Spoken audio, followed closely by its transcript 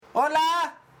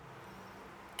Hola!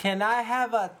 Can I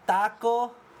have a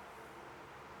taco?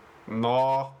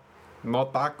 No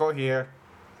taco here.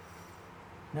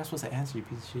 You're not supposed to answer, you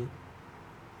piece of shit.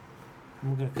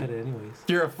 I'm gonna cut it anyways.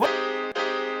 You're a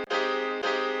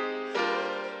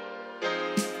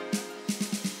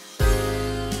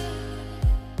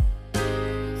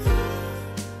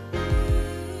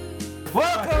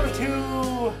Welcome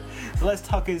to Let's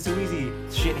Talk It So Easy,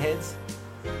 shitheads.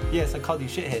 Yes, I called you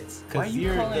shitheads Why are because you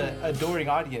you're calling- the adoring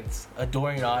audience.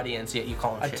 Adoring audience, yet you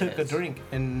call them I took a shitheads. drink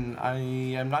and I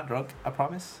am not drunk. I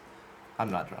promise. I'm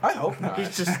not drunk. I hope not.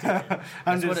 He's just stupid.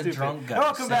 I'm That's just what a stupid. drunk guy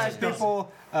Welcome back, says.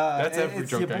 people. That's every it's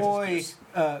drunk your guy's boy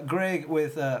excuse. Greg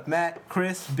with Matt,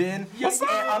 Chris, Ben. Yes, and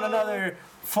sir. on another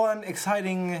fun,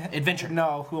 exciting Adventure.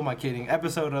 No, who am I kidding?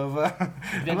 Episode of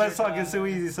Let's Talk It So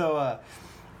Easy. So,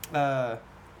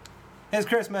 it's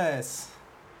Christmas.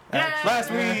 Last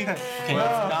week. Okay, it's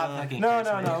not fucking No.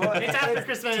 Christmas. Well, It's after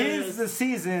Christmas. Tis the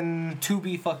season To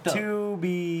be fucked up. to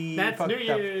be That's fucked New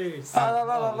up. Year's. La, la,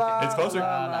 la, la, It's closer. la,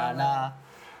 La, la, la, la. la.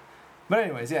 But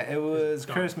anyways, yeah, it was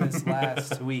Christmas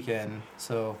last weekend.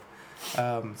 So,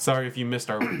 Sorry if you missed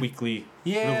our weekly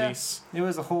yeah, release. it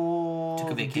was a whole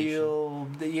Took a vacation. deal.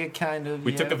 Yeah, kind of.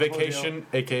 We yeah, took a the whole deal. vacation,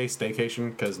 aka staycation,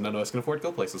 because none of us can afford to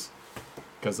go places.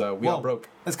 Because we all Whoa. broke.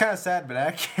 It's kind of sad, but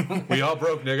actually, We all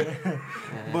broke, nigga.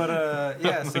 but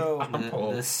yeah. So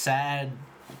The sad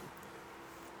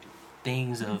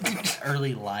things of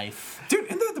early life. Dude,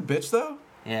 isn't that the bitch, though?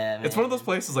 Yeah, man. It's one of those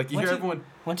places, like, you Once hear you- everyone...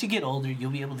 Once you get older,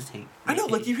 you'll be able to take. I know,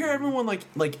 like, you hear vacation. everyone,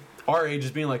 like our age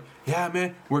is being like, yeah,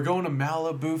 man, we're going to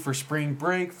Malibu for spring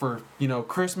break, for,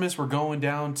 Christmas, we're going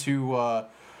down to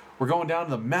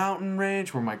the mountain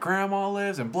range where my grandma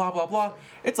lives, and blah, blah, blah.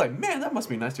 It's like, man, that must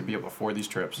be nice to be able to afford these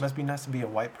trips. it must be nice to be a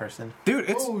white person. Dude,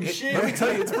 Shit. let me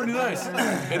tell you, it's pretty nice.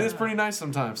 It is pretty nice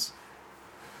sometimes.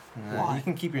 You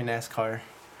can keep your NASCAR.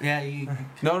 Yeah, you.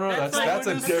 No, That's like that's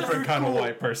a in a different kind of circle.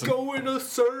 white person. Go in a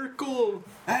circle.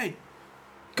 Hey,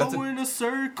 That's go a- in a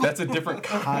circle. That's a different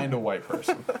kind of white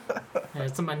person. Yeah,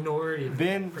 it's a minority.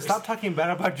 Ben, person. stop talking bad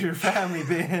about your family,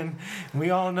 Ben. We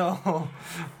all know.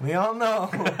 We all know.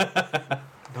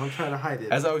 Don't try to hide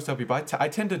it. As I always tell people, I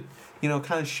tend to,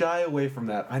 kind of shy away from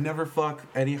that. I never fuck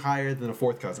any higher than a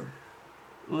fourth cousin.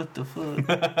 What the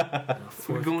fuck?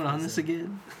 We're going on this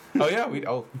again? Oh yeah,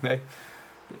 hey.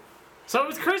 So it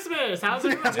was Christmas. How's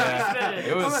everyone's Yeah,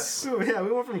 Christmas? it was Yeah,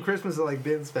 we went from Christmas to like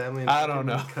Ben's family. And I don't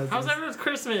know. cousins. How's everyone's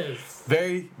Christmas?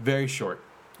 very, very short.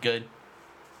 Good.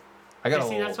 I got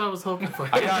See, that's what I was hoping for.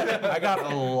 I got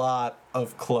a lot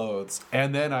of clothes,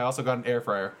 and then I also got an air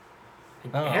fryer.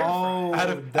 Oh, Out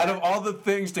of all the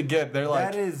things to get, they're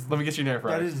like, that is- let me get you an air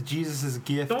fryer. that is Jesus'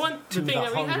 gift The one- the to thing the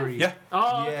that we have? hungry. Yeah.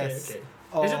 Oh, Yes. okay.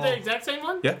 Oh. Is it the exact same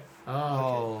one? Yeah. Oh, okay.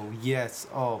 Oh yes.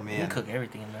 Oh You man. can cook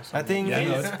everything in this. That thing Yeah,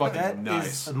 no, is it's fucking that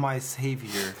nice. is my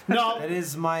savior. No. That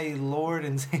is my Lord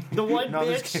and Savior. The one No, I'm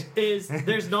just bitch kidding. is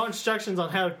there's no instructions on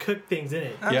how to cook things in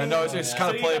it. Yeah, no, it's So kind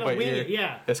of you play gotta by wing ear. it,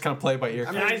 yeah. It's kind of play by ear.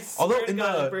 And I Although swear to in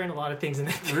God, I the burn a lot of things in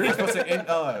it. I was supposed to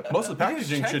say, most of the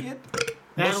packaging Check should it.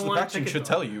 I most don't of the wanna packaging cook it, should though.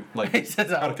 tell you like He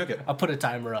says, how to cook it. I'll put a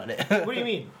timer on it. What do you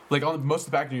mean? Like on most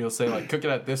of the packaging, you'll say like cook it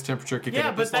at this temperature. Cook it Yeah,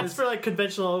 at but this that's for like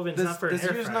conventional ovens, Does, not for an does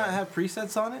air yours fryer. not have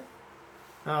presets on it?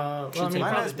 Well, I mean,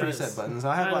 Mine probably has does. preset buttons.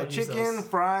 I have I like don't use chicken, those.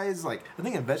 fries, like I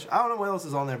think a veg. I don't know what else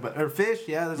is on there, but or fish.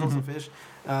 Yeah, there's also fish,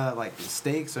 like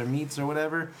steaks or meats or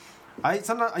whatever. I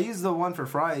use the one for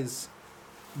fries,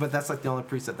 but that's like the only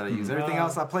preset that I use. Everything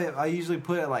else I usually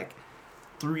put at like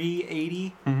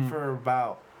 380 for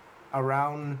about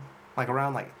around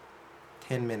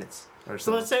 10 minutes or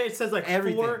so. So let's say it says like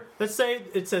Everything. Let's say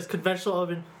it says conventional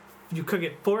oven. You cook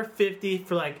it 450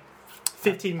 for like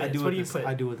 15 minutes. What do you put?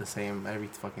 I do it the same every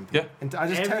fucking thing. Yeah. And I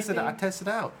just test it. Everything? I test it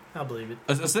out. I'll believe it.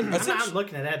 Essentially, I'm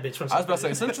looking at that bitch. I was about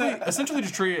to say essentially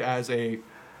just treat it as a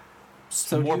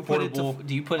So more do you put it portable. to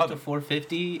do you put it to oven.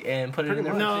 450 and put it in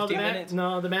there for No, 15 minutes?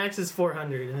 the max is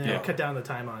 400, and then I Yeah. cut down the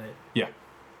time on it. Yeah.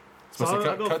 So Supposed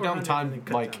to I'll go cut down 400 and time then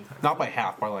cut like down time. not by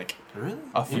half, by like Really?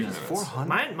 a few Yours is minutes.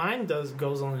 400. Mine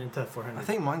goes only into 400. I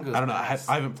think mine goes. I don't know. fast.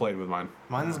 I haven't played with mine.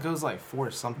 Mine goes like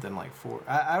 4 something, like 4.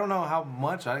 I don't know how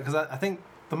much, because I think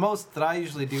the most that I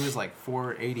usually do is like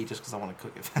 480 just because I want to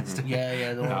cook it faster.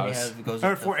 Yeah, the one No, we it's- have goes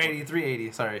Or up to 480,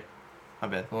 380, sorry. My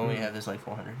bad. The one we have is like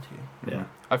 400 too. Yeah.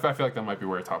 I feel like that might be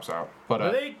where it tops out. But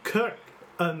But they cook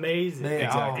amazing. They-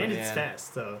 Exactly. And oh, it's man.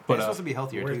 fast, so. But, It's supposed to be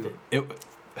healthier worth too. it.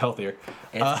 healthier.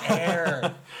 It's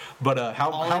air. But All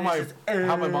how it my is is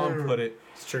how my mom put it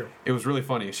It's true. It was really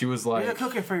funny. She was like, You're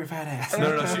cooking for your fat ass.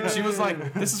 no. She was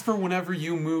like, this is for whenever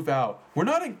you move out. We're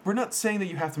not saying that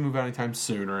you have to move out anytime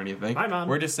soon or anything. Hi, Mom.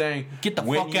 We're just saying Get the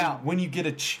when fuck you, out. when you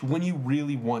get when you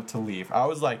really want to leave. I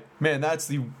was like, man,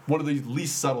 that's one of the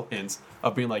least subtle hints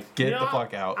of being like, get You know, the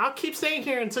fuck out. I'll keep staying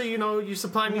here until you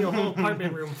supply me a whole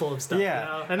apartment room full of stuff. Yeah. You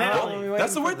know? And then I'll leave.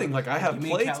 That's the weird thing. Like, I have You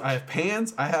mean plates, couch? I have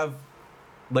pans, I have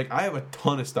a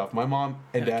ton of stuff. My mom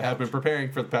and Yeah, dad have couch. been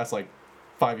preparing for the past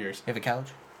 5 years. You have a couch?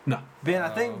 No, Ben, I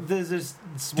think there's one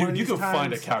dude, of you these can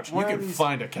find a times- couch. You one of can these-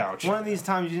 find a couch. One of these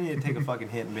times you need to take a fucking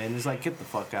hit, man. Just like get the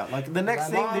fuck out. Like the next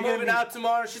thing they're gonna moving be, out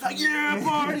tomorrow. She's like, yeah,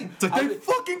 party. It's like, thank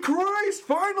fucking Christ!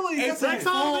 Finally, April It's like- Sex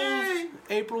all day.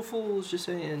 April Fools, just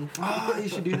saying. Oh, you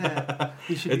should do that.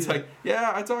 You should. It's do like,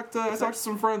 yeah, I talked to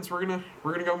some friends. We're gonna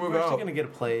go move that. We're actually out. gonna get a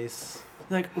place.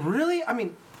 Like really? I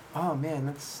mean, oh man,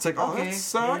 that's. It's like, oh, okay. that Yeah,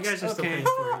 sucks. you guys are still Okay. paying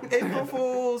for it. April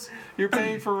Fools, you're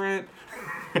paying for rent.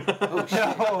 Oh,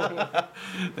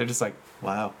 shit. They're just like,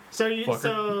 wow. So Fucker.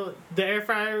 so the air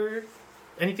fryer.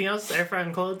 Anything else? Air fryer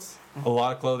and clothes. A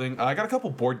lot of clothing. I got a couple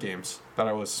board games that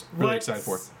I was really What's- excited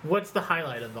for. What's the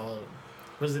highlight of all of them?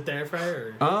 Was it the air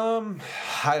fryer?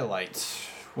 Highlight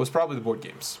was probably the board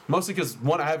games. Mostly because,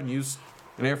 one, I haven't used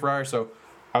an air fryer, so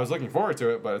I was looking forward to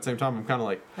it, but at the same time, I'm kind of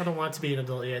like, I don't want to be an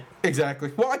adult yet.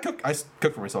 exactly. Well, I cook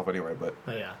for myself anyway, but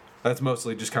Oh yeah. that's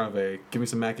mostly just kind of a, give me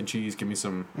some mac and cheese, give me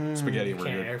some spaghetti, and we're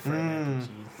Can't good. air fry mac and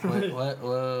cheese. What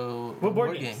What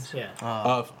board games?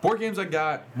 Yeah. Board games I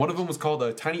got, one of them was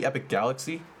called Tiny Epic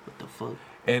Galaxy, What the fuck?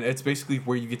 and it's basically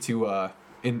where you get to,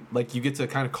 you get to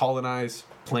kind of colonize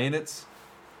planets.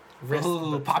 Risk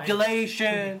Ooh, the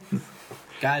population.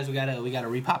 Guys, we gotta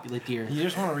repopulate the earth. You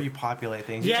just want to repopulate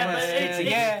things. You Yeah, just but wanna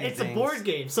see it's a things. board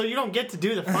game, so you don't get to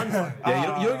do the fun part.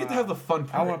 Yeah, you don't get to have the fun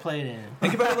I part. want to play it in.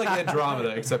 Think about it like Andromeda,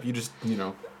 except you just,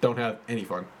 don't have any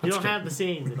fun. You don't have the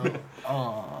scenes at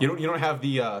all. Oh, You don't have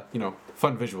the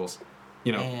fun visuals.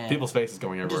 Yeah. People's faces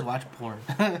going just everywhere. watch porn.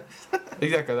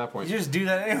 Exactly at that point. You just do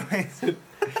that anyways.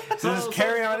 so just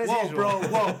carry on as Whoa, usual.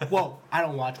 bro, whoa! I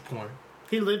don't watch porn.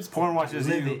 He lives Porn watches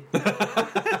Live you. it.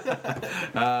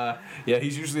 Yeah,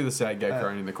 he's usually the sad guy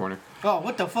crying in the corner. Oh,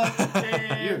 what the fuck? You're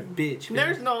a Man, bitch. Man.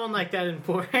 there's no one like that in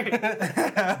porn. There's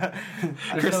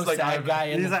Chris no is like, sad guy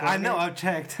in He's the like, I corner. know, I've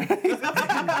checked.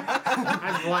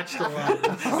 I've watched a lot.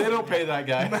 They don't pay that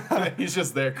guy. He's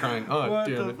just there crying. Oh, What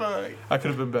damn the it. fuck? I could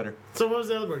have been better. So what was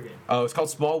the other board game? It's called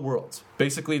Small Worlds.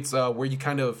 Basically, it's where you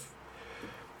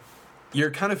you're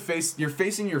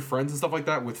facing your friends and stuff like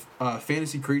that with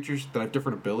fantasy creatures that have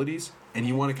different abilities, and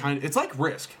you want to it's like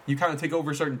Risk. You kind of take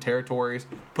over certain territories,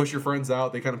 push your friends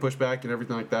out, they kind of push back and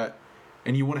everything like that,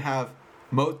 and you want to have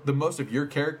the most of your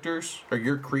characters or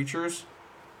your creatures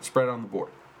spread on the board.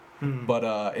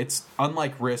 But it's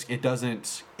unlike Risk. It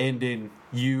doesn't end in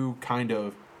you kind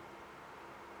of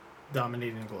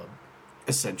Dominating the globe.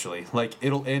 essentially like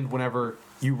it'll end whenever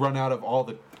you run out of all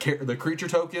the creature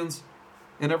tokens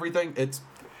and everything. It's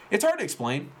hard to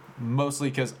explain, mostly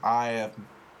because I have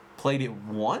played it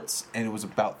once and it was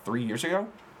about 3 years ago,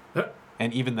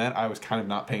 and even then I was kind of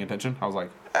not paying attention. I was like,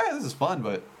 this is fun,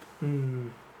 but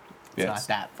It's not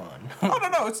that fun. oh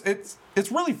no,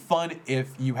 it's really fun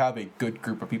if you have a good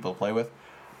group of people to play with.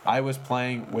 I was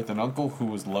playing with an uncle who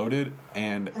was loaded,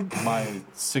 and my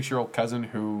 6-year-old cousin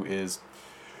who is,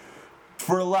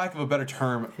 for lack of a better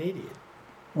term, An idiot.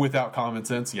 without common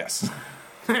sense. Yes.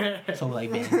 So like,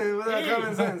 man. Without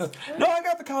common sense. No, I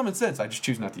got the common sense. I just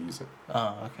choose not to use it.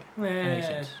 Oh, okay. That makes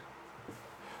sense.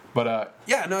 But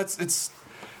yeah, no, it's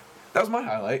that was my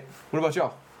highlight. What about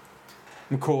y'all?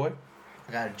 McCoy?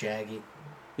 I got a jacket,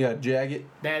 Yeah, Jagged.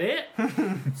 That it?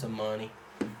 some money.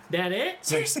 That it?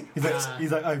 Seriously?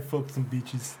 He's like, I fucked some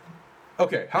bitches.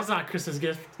 Okay, That's not a Christmas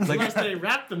gift. Like- Unless they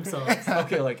wrap themselves.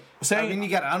 okay, like I saying mean, you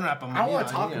gotta unwrap them. I want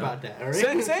to talk about that. All right.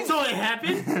 saying So it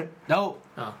happened? No.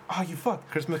 Oh. oh, you fuck.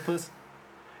 Christmas puss.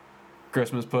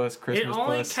 Christmas puss, It Christmas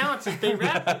only puss. counts if they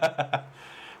wrap it.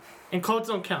 And coats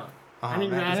don't count. I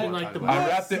mean, man, wrap that's in what like the I'm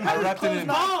talking I wrapped it in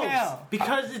No, count.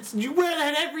 because you wear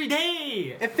that every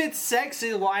day. If it's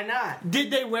sexy, why not? Did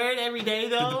they wear it every day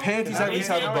though? The panties at least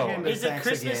have a bow. Is it Sex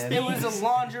Christmas again. It was themed? a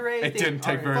lingerie It thing. didn't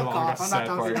take very Fuck long. off. That's I'm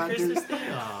the not sad talking part. about this. Christmas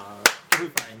theme? Aw, we're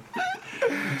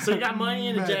fine. So you got money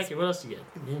and a jacket. What else you get?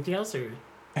 Anything else or?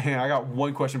 Hey, I got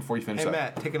one question before you finish Hey up.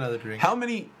 Matt, take another drink. How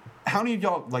many of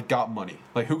y'all like got money?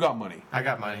 Like who got money? I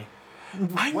got money.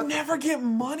 I never get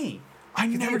money. I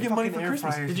never get money for Fucking air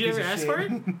Christmas. fryers, Did you piece ever of ask shit. for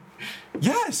it?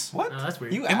 Yes. What? Oh, that's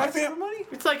weird. You And my asked fam- for money?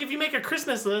 It's like if you make a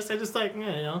Christmas list, I just like,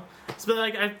 yeah, you know. So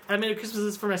like I made a Christmas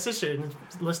list for my sister and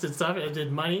listed stuff. I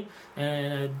did money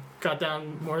and I got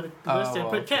down more of the list and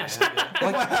put cash.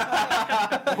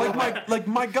 Like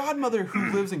my godmother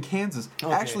who lives in Kansas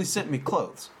Okay. actually sent me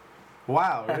clothes.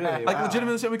 Wow, really? Like Wow.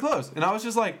 legitimately sent me clothes, and I was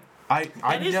just like, I is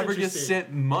never get interesting.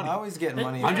 sent money. I always get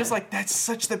money. I'm just like, that's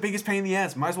such the biggest pain in the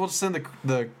ass. Might as well just send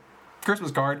the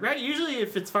Christmas card. Right. Usually,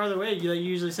 if it's farther away, you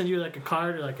usually send you like a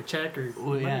card or like a check or. Well,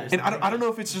 money yeah. or And something I don't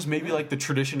know if it's just maybe like the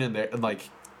tradition in there, like,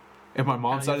 if my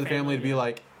mom's Oh, side of your the family to be family,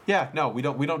 like, yeah, no, we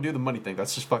don't do the money thing.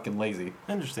 That's just fucking lazy.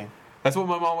 Interesting. That's what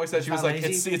my mom always said. She was Not like,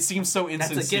 lazy? it seems so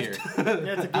That's a insincere. gift. Yeah, it's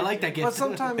a I gift. like that gift. But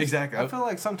sometimes, Exactly. I feel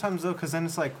like sometimes though, because then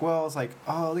it's like, well, it's like,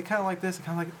 oh, they kind of like this,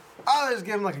 kind of like, oh, just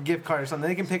give them like a gift card or something.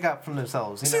 They can pick out from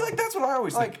themselves. You See, know? like that's what I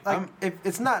always think. like if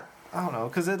it's not, I don't know,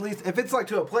 because at least if it's like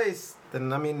to a place,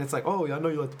 then I mean, it's like, oh, yeah, I know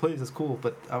you like the place, it's cool.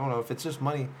 But I don't know if it's just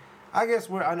money. I guess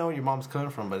where I know where your mom's coming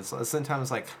from, but it's sometimes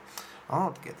it's like, I don't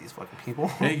have to get these fucking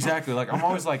people. Exactly. Like I'm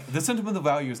always like, the sentimental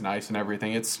value is nice and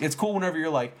everything. It's cool whenever you're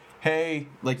like, hey,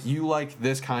 like you like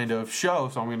this kind of show,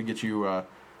 so I'm gonna get you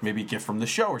maybe a gift from the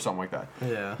show or something like that.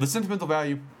 Yeah. The sentimental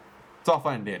value, it's all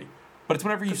fine and dandy. But it's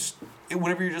whenever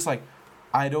you're just like,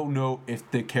 I don't know if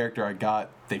the character I got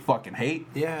they fucking hate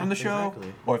Yeah, from the show,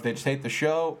 exactly. or if they just hate the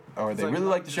show, or they really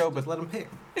like the show. But let them pick.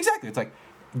 exactly, it's like,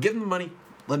 give them the money,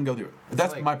 let them go do it.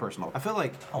 That's like- my personal. I feel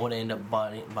like I want to end up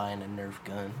buying a Nerf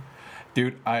gun.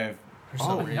 Dude, I have. For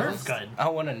some Oh, reason. Nerf gun. I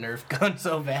want a Nerf gun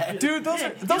so bad. Dude,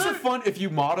 those are fun if you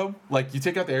mod them. Like you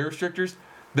take out the air restrictors,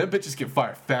 them bitches get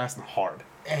fired fast and hard.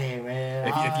 Hey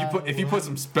man. If you put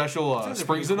some special those are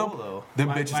springs in pretty them, cool, though. them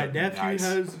my bitches are nephew nice.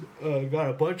 has got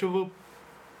a bunch of them,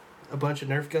 a bunch of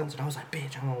Nerf guns, and I was like,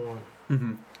 bitch, I don't want.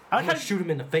 Mm-hmm. I I'm like gonna how shoot him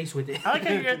in the face with it. I like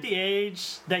how you're at the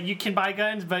age that you can buy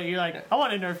guns, but you're like, I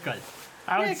want a Nerf gun.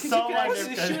 I would 'cause so you can like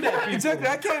actually Nerf gun. shoot at people.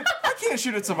 Exactly. I can't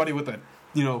shoot at somebody with a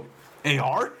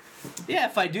AR. Yeah,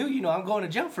 if I do, I'm going to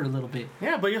jail for a little bit.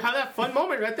 Yeah, but you have that fun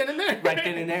moment right then and there. Right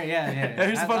then and there, yeah.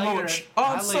 Here's a fun moment. Oh,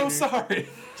 I'm so sorry.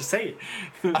 Just say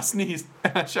it. I sneezed.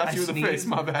 I shot you in the face.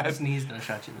 My I bad. sneezed and I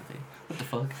shot you in the face. What the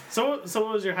fuck? So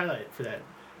what was your highlight for that?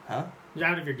 Huh?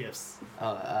 Out of your gifts.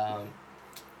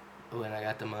 When I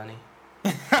got the money,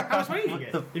 How much money did you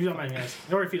get? If you don't mind me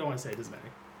asking. Or if you don't want to say, it doesn't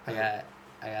matter.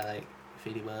 I got like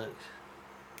 $50.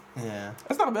 yeah,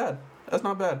 That's not bad. That's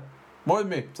not bad. More than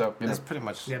me. So you know. that's pretty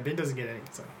much. Yeah, Ben doesn't get any,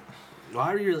 so. Well,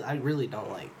 I really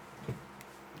don't like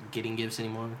getting gifts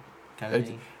anymore. Kind of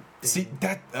thing. See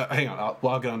that? Hang on.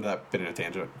 I'll get onto that bit in a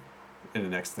tangent in the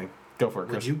next thing. Go for it,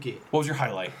 Chris. What'd you get? What was your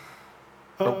highlight?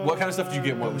 Or what kind of stuff did you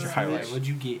get? And what was your highlight? What'd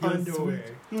you get? Underwear.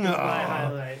 No. My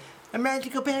highlight. A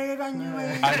magical pair of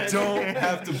underwear. I don't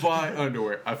have to buy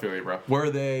underwear. I feel you, bro. Were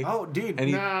they Oh, dude.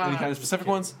 any Nah. kind of specific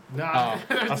ones? Nah.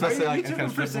 I was about to say like any kind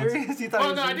of for specific ones. serious? You thought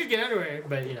Well, it no, was I did get underwear,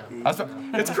 but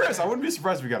It's Chris. I wouldn't be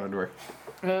surprised if we got underwear.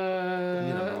 You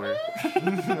don't know where.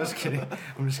 I'm just kidding.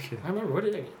 I'm just kidding. I remember, what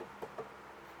did I get?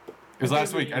 It was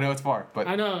last week. I know it's far, but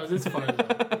I know, this is funny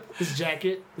though.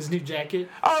 This new jacket.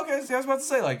 oh, okay. See, I was about to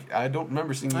say like I don't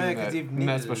remember seeing you Oh, yeah, in because that, you've in needed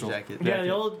that a special jacket. Yeah,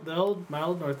 my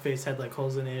old North Face had like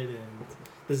holes in it and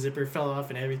the zipper fell off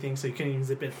and everything, so you couldn't even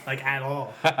zip it like at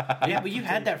all. Yeah, but you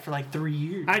had that for like 3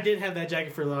 years. I did have that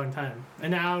jacket for a long time,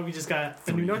 and now we just got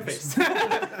a new North Face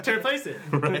to replace it.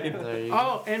 There you go.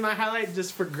 Oh, and my highlight,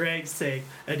 just for Greg's sake,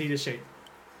 Adidas shirt.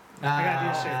 I got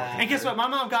Adidas shirt. And guess what? My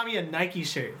mom got me a Nike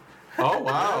shirt Oh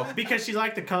wow. because she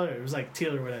liked the color. It was like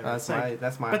teal or whatever. That's It's like- my.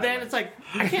 That's my. But then highlight. it's like,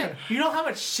 I can't. You know how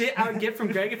much shit I would get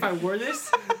from Greg if I wore this?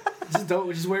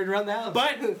 Just wear it around the house.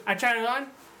 But I tried it on.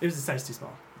 It was a size too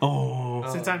small. Oh.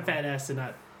 Since I'm fat ass and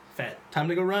not fat. Time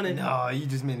to go running. No, you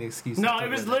just made an excuse. No, to it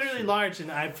was wear that literally shit. large and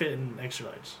I fit in extra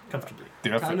large comfortably.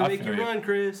 Dude, I Time feel, to I make feel you run,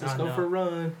 Chris. Let's Oh, go no. for a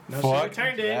run. No, she Fuck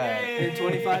returned it. that. Yay. In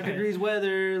 25 degrees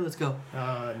weather. Let's go.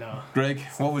 No. Greg,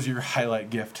 what was your highlight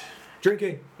gift?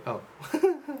 Drinking. Oh.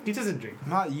 He doesn't drink.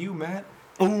 Not you, Matt.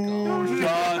 Oh,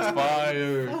 shots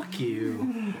fired. Fuck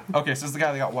you. Okay, so this is the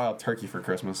guy that got wild turkey for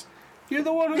Christmas. You're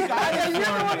the one who got it. You're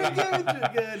the one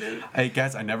who gave it. Hey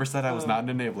guys, I never said I was not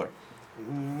an enabler.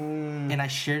 And I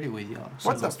shared it with y'all. So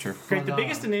What? That's true. Greg, the Fuck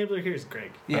biggest off. enabler here is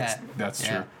Greg. Yeah. That's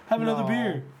Yeah. true. Have another No.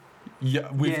 beer.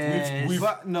 Yeah, we've Yes.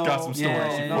 But no, got some stories.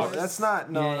 yes. No, that's not.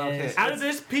 No, Yes. okay. Out of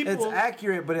this people, It's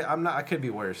accurate, but I'm not. I could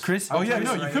be worse. Chris. Oh yeah, I'm no,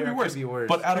 just you right could here, be I worse. could be worse.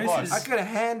 But out of Chris us, I could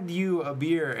hand you a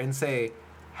beer and say,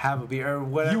 "Have a beer" or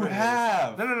whatever. you it is.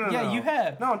 have. No. Yeah, you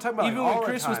have. No, I'm talking about Even like, when all the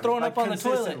Chris was time, throwing like, up on the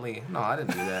toilet. consistently. No, I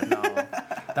didn't do that. No,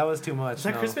 that was too much. is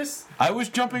that no. Christmas? I was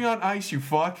jumping on ice, you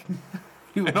fuck.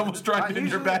 And almost I dragged it in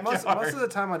your usually- backyard. most of the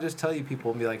time, I just tell you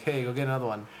people and be like, "Hey, go get another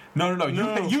one." No. No.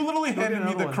 You literally Go get handed me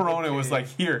another the one. Corona and was Okay. like,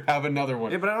 here, have another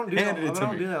one. Yeah, but I don't do that. Handed it I to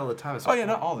don't me. do that all the time. Oh yeah,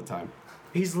 not all the time.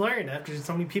 He's learned after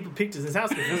so many people peeked at his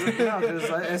house. No, because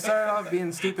it started off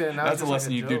being stupid, and now That's it's a just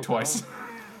lesson like you do joke, twice.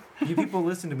 bro. You people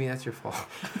listen to me. That's your fault.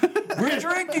 We're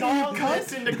drinking. Don't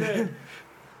listen to good.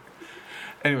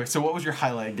 Anyway, so what was your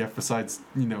highlight gift besides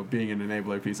being an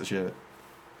enabler piece of shit?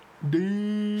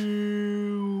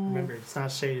 Remember, it's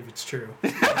not shade if it's true.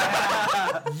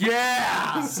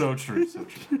 Yeah. So true. So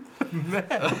true.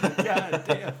 God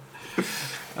damn.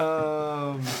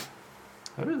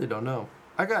 I really don't know.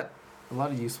 I got a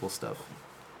lot of useful stuff.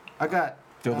 I got.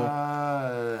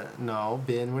 No,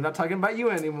 Ben, we're not talking about you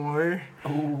anymore.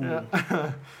 Ooh.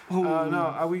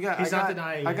 No, we got. He's I not got,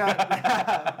 denying I it.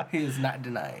 got. He is not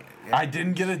denying. I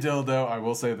didn't get a dildo. I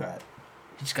will say that.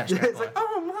 He just got strapped It's like,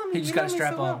 oh, mom, He you just know got a me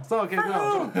strap so on. well. So okay, no,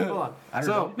 hold on. I don't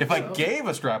So know. If I gave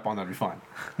a strap on, that'd be fine.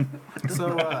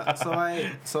 so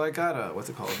I got what's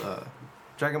it called?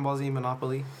 Dragon Ball Z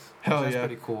Monopoly. Hell That's yeah.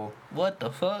 pretty cool. What the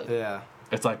fuck? Yeah,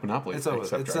 It's like Monopoly. it's over.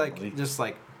 except It's Dragon like Ball Z. just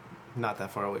like not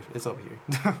that far away. It's over here,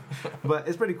 but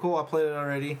it's pretty cool. I played it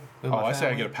already. With Oh, my I say I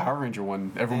family. get a Power Ranger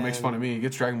one. Everyone makes And- fun of me. He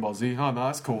gets Dragon Ball Z. Oh no,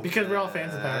 that's cool. Because we're all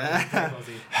fans of Dragon Ball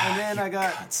Z. And then I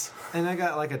got Cuts.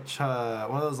 like a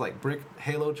one of those like brick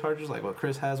Halo chargers, like what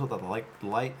Chris has with the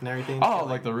light and everything. Oh, to,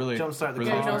 like the really jumpstart the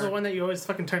really Yeah, you know car. the one that you always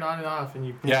fucking turn on and off, and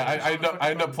you. Yeah,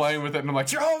 I end up playing with it, and I'm like,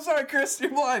 oh, sorry, Chris,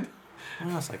 you're blind.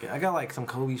 What else I get? I got like some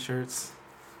Kobe shirts.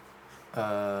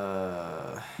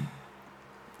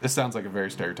 This sounds like a very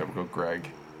stereotypical Greg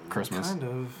Christmas. Kind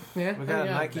of. Yeah, We got a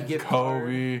yeah, Nike man. gift card.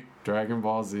 Kobe, Dragon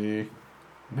Ball Z,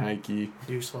 Nike.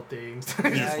 Useful things. Yeah,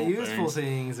 Useful useful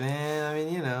things. things, man. I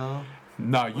mean,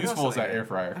 No, What useful else is did I that get? air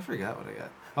fryer. I forgot what I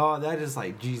got. Oh, that is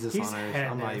like Jesus He's on earth. had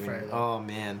I'm an not air even. fryer, though. Oh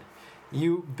man,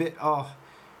 you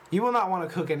will not want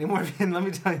to cook anymore, man. Let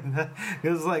me tell you that.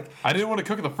 Because like I didn't want to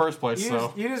cook in the first place,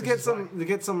 so you just get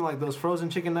some like those frozen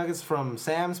chicken nuggets from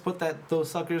Sam's. Put those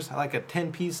suckers like a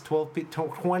 10-piece, 12-piece,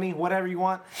 20, whatever you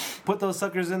want. Put those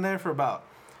suckers in there for about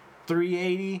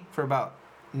 $3.80 for about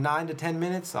 9 to 10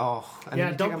 minutes. Oh, and Yeah,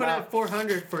 then you don't take put 'em it at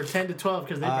 400 for 10 to 12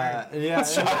 because they burn.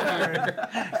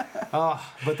 Yeah. Oh,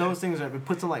 but those things are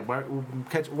put some like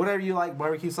whatever you like,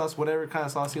 barbecue sauce, whatever kind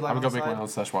of sauce you like. I'm on gonna the go make my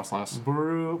side. own Szechuan sauce.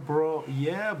 Bro,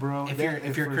 yeah, bro. If That-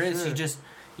 you're for Chris, sure.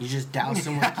 you just douse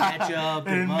them with ketchup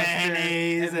and mustard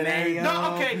mayonnaise and egg.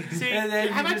 No, okay. See, And then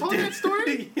have you I just told dip- that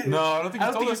story? No, I don't think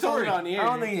you told that story. on I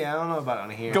don't think. Yeah, I don't know about it on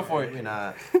here. Go for it. Maybe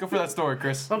not. Go for that story,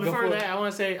 Chris. Well, before for that, it. I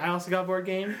want to say I also got a board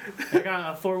game. I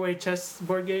got a 4-way chess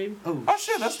board game, Oh, Oh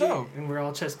shit, that's dope. and we're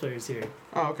all chess players here.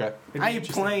 Oh okay. It'd How be you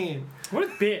interesting. playing? What a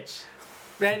bitch.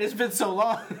 Man, it's been so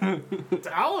long.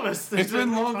 To all of us. It's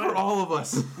been long for all of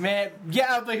us. Man,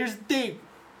 yeah, but here's the thing.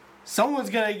 Someone's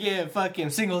gonna get fucking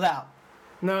singled out.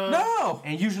 No. No.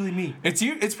 And usually me.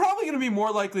 It's probably gonna be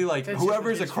more likely like That's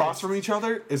whoever's just a bitch across face. from each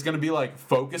other is gonna be like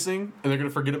focusing, and they're gonna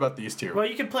forget about these two. Well,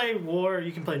 you can play war, or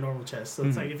you can play normal chess. So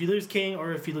it's like if you lose king,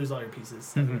 or if you lose all your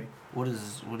pieces. Mhm. What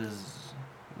is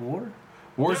war?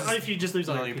 Wars No, if you just lose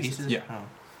all, your pieces. Yeah. Oh.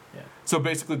 so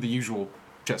basically the usual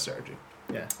chess strategy.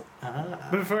 Yeah. Ah.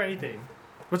 But before anything,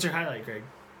 what's your highlight, Greg?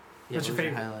 Yeah, What's your what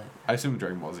was favorite? highlight? I assume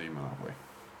Dragon Ball Z Monopoly.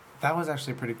 That was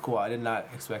actually pretty cool. I did not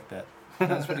expect that.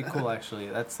 That's pretty cool, actually.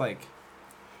 That's like.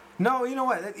 No, you know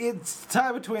what? It's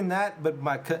tied between that, but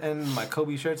my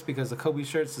Kobe shirts, because the Kobe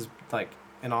shirts is like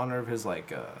in honor of his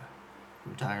like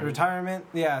retirement.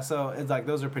 Yeah, so it's like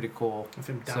those are pretty cool. Of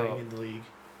him dying So- in the league.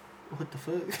 What the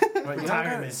fuck? But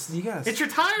Retirement. You gotta. It's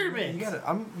retirement! You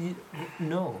gotta.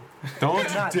 No. Don't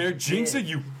you Not dare jinx dead. it,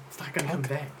 you. It's not gonna come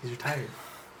back. He's retired.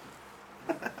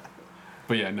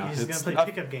 But yeah, no. He's just it's- gonna play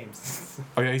pickup games.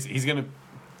 oh yeah, he's gonna.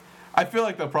 I feel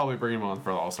like they'll probably bring him on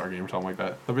for the All Star game or something like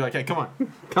that. They'll be like, hey,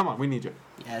 come on, we need you.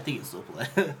 Yeah, I think it's still play.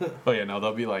 Oh yeah, no,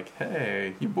 they'll be like,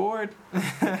 hey, you bored?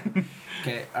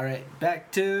 Okay, alright.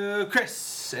 Back to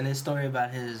Chris and his story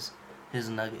about his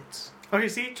nuggets. Okay,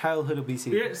 see? Childhood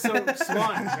obesity. Yeah, so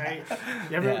Swans, right?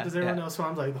 Yeah, Does everyone yeah. know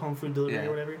Swans, like the home food delivery Yeah. or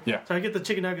whatever? Yeah. So I get the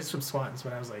chicken nuggets from Swans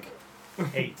when I was like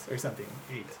 8 or something.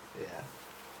 8. Yeah.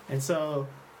 And so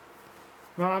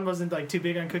my mom wasn't like too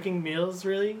big on cooking meals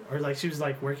really, or like she was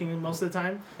like working most of the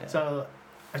time. Yeah. So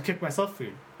I'd cook myself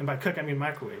food, and by cook I mean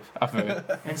microwave. I feel it.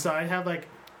 And so I'd have like,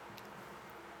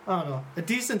 I don't know, a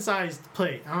decent sized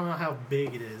plate. I don't know how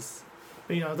big it is,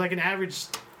 but you know, it's like an average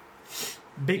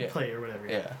big Yeah. plate or whatever.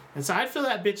 Yeah. And so I'd fill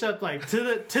that bitch up like to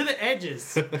the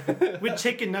edges with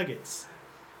chicken nuggets,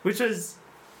 which was,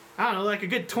 I don't know, like a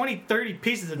good 20, 30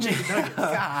 pieces of chicken nuggets.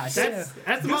 Gosh. That's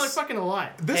This- motherfucking a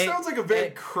lot. This Hey, sounds like a very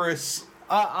hey. Chris.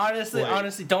 Honestly,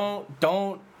 Wait.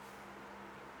 don't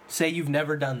say you've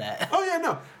never done that. Oh yeah,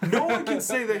 no. No one can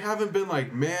say they haven't been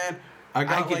like, man, I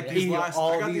got could like these eat last.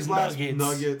 all I got these these last nuggets.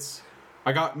 nuggets.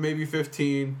 I got maybe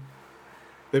 15.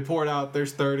 They pour it out.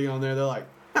 There's 30 on there. They're like,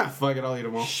 fuck it, I'll eat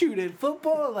them all. Shoot, in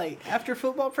football, like after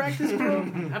football practice, bro,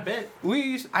 I bet.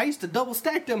 I used to double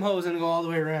stack them hoes and go all the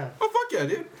way around. Oh fuck yeah,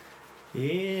 dude.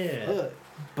 Yeah.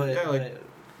 But, Yeah, like- but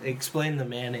explain the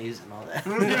mayonnaise and all that.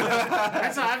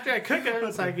 And so after I cook it,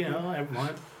 it's like, I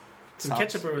want some Sauce.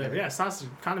 ketchup or whatever. Yeah, sauce,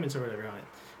 condiments or whatever on it.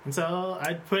 And so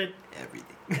I'd put Everything.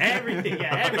 everything.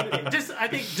 Yeah, everything. I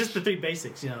think just the three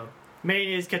basics.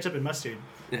 Mayonnaise, ketchup, and mustard.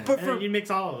 Yeah. But And for then you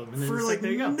mix all of them. And then for it's like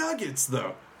there you go. nuggets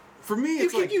though, for me You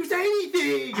it's can like use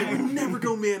anything. I would never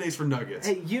go mayonnaise for nuggets.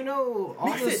 Hey, all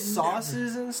Mix the it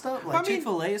sauces and stuff, like I mean-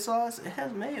 Chick-fil-A sauce, it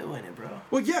has mayo in it, bro.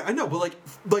 Well, yeah, I know, but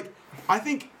like I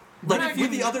think like But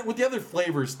if with the other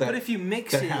flavors that But if you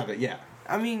mix that it, have it, yeah.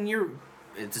 I mean,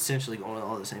 it's essentially going to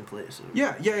all the same place. So.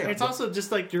 Yeah. It's but- also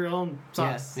just like your own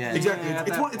sauce. Yeah. exactly. Yeah, at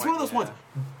it's that one. It's one of point, those ones.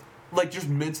 Like just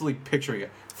mentally picturing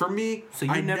it. For me, So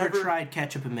you I never tried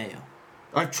ketchup and mayo?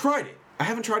 I've tried it. I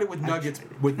haven't tried it with nuggets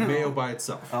tried it. with mayo by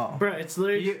itself. Oh. Bro, it's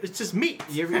literally, it's just meat.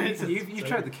 You've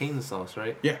tried the cane sauce,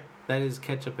 right? Yeah. That is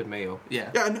ketchup and mayo.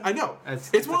 Yeah. Yeah, I know.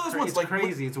 It's one of those ones it's like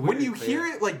crazy. It's when weird, you but hear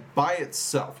yeah. it like by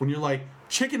itself, when you're like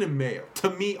chicken and mayo, to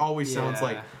me always sounds Yeah.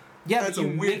 like Yeah, that's but a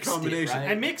you weird mixed it, combination.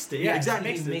 right? I mixed it. Yeah, exactly.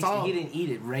 I mixed He it. It's mixed it. all. He didn't eat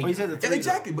it regular. Well, you said the Yeah, three,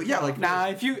 exactly, but yeah, like Nah,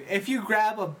 if you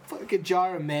grab a fucking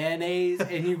jar of mayonnaise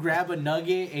and you grab a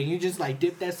nugget and you just like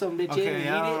dip that some bitch in Okay, and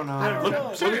I eat don't it, know. I don't Look, know.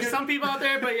 I'm sure there's some people out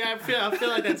there, but yeah, I feel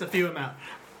like that's a few amount.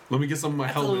 let me get some of my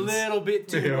That's a helmets. little bit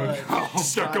too much.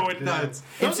 Start God going damn. nuts.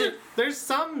 There's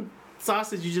some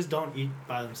sauces you just don't eat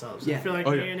by themselves. Yeah. I feel like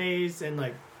Oh, yeah. mayonnaise and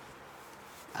like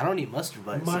I don't eat mustard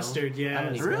by itself. mustard. Yeah, I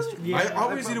don't eat Really? mustard. Yeah. I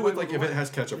always I- eat it with like if it has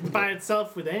ketchup. by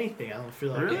itself with anything. I don't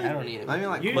feel like. Really? Yeah, I don't eat it. I mean,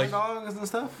 like You- corn dogs and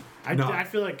stuff. No. I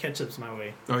feel like ketchup's my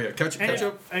way. Oh yeah, ketchup. And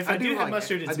Ketchup. if I I do do have like it.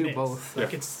 mustard, I it's do mixed. both.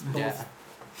 Like Yeah. it's both. Yeah.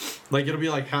 Like it'll be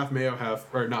like half mayo, half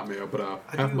or not mayo, but I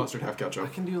half do- mustard, half I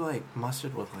ketchup. can do like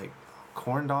mustard with like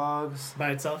corn dogs,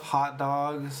 By itself. hot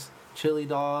dogs, chili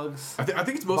dogs I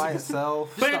think it's mostly by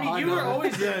itself. But a I mean, hot you were dog.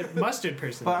 always a mustard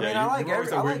person. But I Yeah, mean, you- I like you're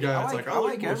always every, that I weird like, guy I that's like, like, I I like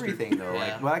like mustard. everything though. Yeah.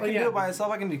 Like, but I can yeah. do it by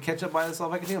itself. I can do ketchup by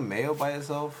itself. I can do mayo by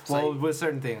itself. It's Well, like- with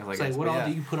certain things, like, It's like, what but all yeah.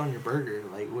 do you put on your burger?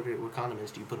 Like, what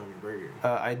condiments do you put on your burger?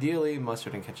 Ideally,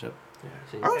 mustard and ketchup. Yeah.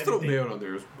 So I would throw Everything. mayo on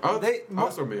there. I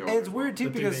would throw mayo. And on it's there. weird too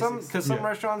The three because some basics. Yeah.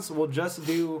 restaurants will just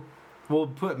will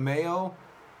put mayo,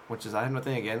 which is I have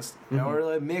nothing against, Mhm. or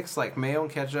they mix like mayo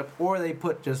and ketchup, or they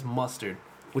put just mustard,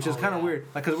 which is Oh, kind of yeah. weird.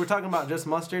 Like, because we're talking about just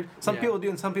mustard. Some Yeah. people do,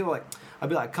 and some people like. I'll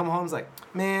be like, come home, it's like,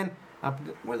 man,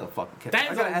 where the fuck ketchup? That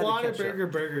I is gotta add a the lot of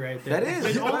ketchup. burger right there. That is.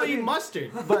 There's But I only mean-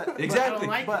 mustard. But Exactly.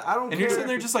 like but I don't And care. you're sitting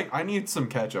there just like, I need some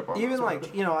ketchup on Even this.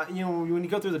 like you know when you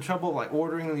go through the trouble of like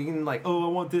ordering, you can like, oh, I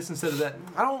want this instead of that.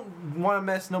 I don't want to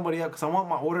mess nobody up because I want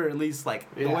my order at least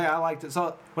like the Yeah. way I liked it.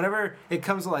 So whenever it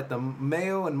comes to like the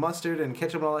mayo and mustard and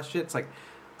ketchup and all that shit, it's like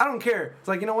I don't care. It's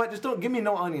like, you know what? Just don't give me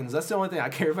no onions. That's the only thing I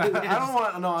care about. I don't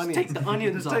want no onions. take the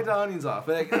onions Just off. take the onions off.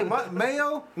 Like,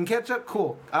 mayo and ketchup,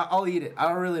 cool. I'll eat it.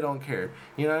 I really don't care.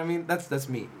 You know what I mean? That's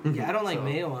me. Yeah, I don't like So-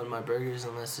 mayo on my burgers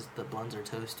unless the buns are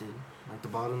toasted, like the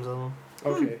bottoms of them.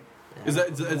 Okay. Yeah. Is that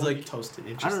it's Only like toasted? I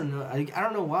Interesting. don't know. I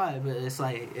don't know why, but it's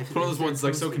like if it's one of those they're ones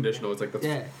like so toasted- conditional. It's like that's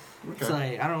Yeah, it's okay.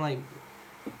 like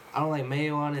I don't like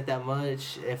mayo on it that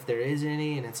much if there is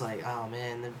any, and it's like, oh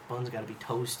man, the buns got to be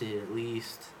toasted at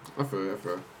least. I feel you. I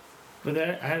feel you. But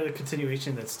I had a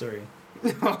continuation of that story.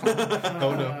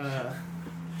 Oh no.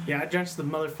 Yeah, I drenched the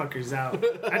motherfuckers out.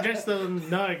 I drenched the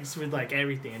nugs with like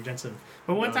everything. I drenched them.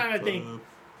 But one time I think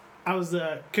I was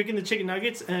cooking the chicken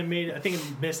nuggets and I made, I think, a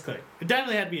misclick. It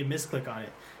definitely had to be a misclick on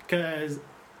it. Because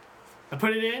I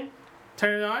put it in,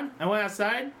 turned it on, I went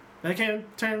outside,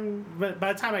 and but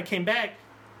by the time I came back,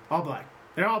 all black.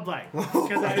 They're all black.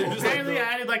 Because apparently I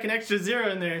added like an extra zero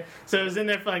in there. So it was in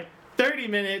there for like 30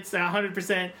 minutes at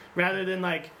 100% rather than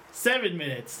like 7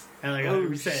 minutes at like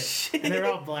 100%. shit. And they're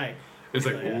all black. It's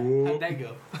like, Yeah. whoa. How'd that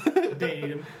go? They ate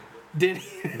them. Did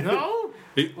No?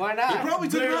 why He not? probably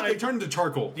took They're it out. They like- turned into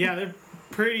charcoal. Yeah, they're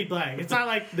pretty black. It's not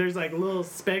like there's like little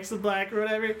specks of black or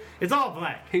whatever. It's all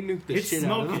black. He nuked the It's shit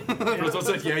out of smoking. him. So it's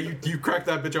like, yeah, you crack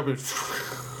that bitch up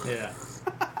and Yeah.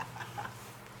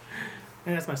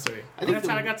 And that's my story. I And think that's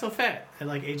how the- I got so fat at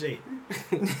like age 8.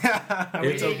 I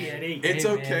It's was okay. 80 at 8. It's Hey,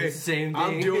 man, okay. it's the same I'm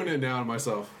thing. doing it now to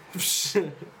myself.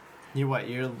 You what?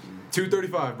 You're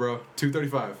 235, bro.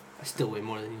 235. I still weigh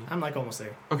more than you. I'm like almost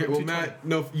there. Okay, well, 220. Matt,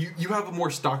 no, you have a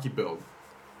more stocky build.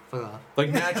 Fuck off. Like,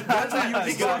 naturally, you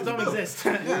Big guys don't exist.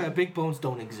 Yeah, big bones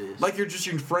don't exist. Like, your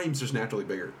frame's just naturally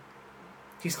bigger.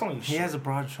 He's calling you he shit. has a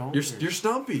broad shoulder. You're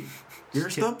stumpy. You're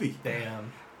stumpy.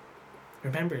 Damn.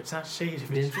 Remember, it's not shade if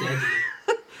Vince it's David.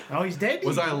 Oh, he's dead.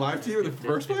 Was I alive to you in the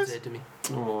first Been place? said to me.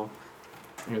 Oh,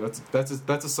 yeah,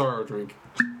 that's a sorrow drink.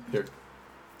 Here,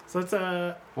 So let's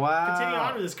Wow. continue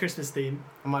on with this Christmas theme.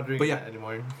 I'm not drinking But yeah. that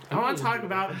anymore. I want to talk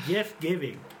about gift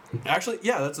giving. actually,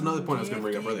 yeah, that's another point I was gonna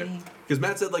bring up earlier. Because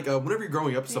Matt said like whenever you're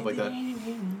growing up and stuff like that,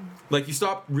 like you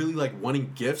stop really like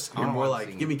wanting gifts. You're don't more want like,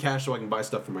 to see give me cash so I can buy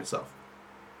stuff for myself.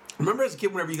 Remember as a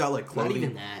kid, whenever you got like Not clothing,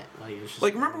 even that. Like, it was just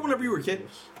like remember whenever you were a kid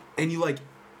and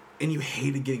you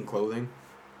hated getting clothing.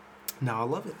 Now I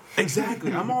love it.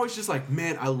 Exactly. I'm always just like,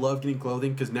 man, I love getting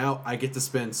clothing because now I get to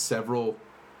spend several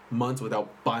months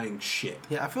without buying shit.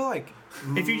 Yeah, I feel like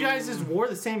If you guys just wore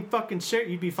the same fucking shirt,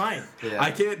 you'd be fine. yeah. I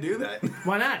can't do that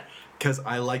Why not? because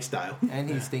I like style. and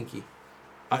he's stinky.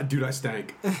 Dude, I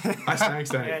stank. I stank.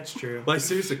 That's true. Like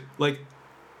seriously, like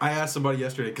I asked somebody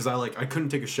yesterday because I couldn't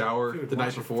take a shower Dude, the night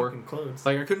wash your before. fucking clothes.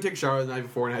 Like I couldn't take a shower the night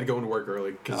before and I had to go into work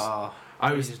early because Oh,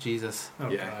 I was Jesus. Oh,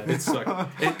 yeah, God. it sucked.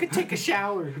 I could take a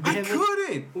shower. I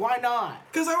couldn't Why not?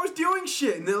 because I was doing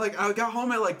shit and then like I got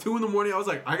home at like 2 a.m. I was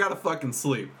like, I gotta fucking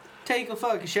sleep. Take a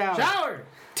fucking shower. Shower!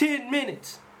 10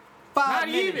 minutes. 5 Not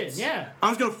minutes. even, yeah. I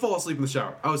was gonna fall asleep in the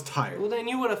shower. I was tired. Well, then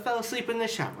you would have fell asleep in the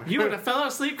shower. You would have fell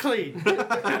asleep clean.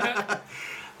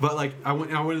 But like I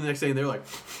went the next day and they were like,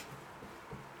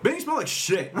 "Man, you smell like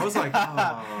shit." I was like,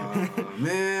 "Oh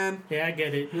man." Yeah, I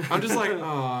get it. I'm just like,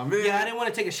 "Oh man." Yeah, I didn't want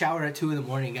to take a shower at 2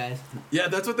 a.m, guys. Yeah,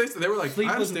 that's what they said. They were like, Sleep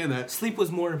 "I was- understand that." Sleep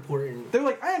was more important. They were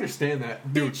like, "I understand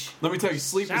that, dude." Bitch. Let me tell you,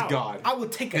 sleep Shower. is God. I will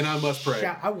take a And I must pray.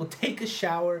 I will take a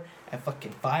shower at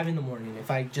fucking 5 a.m.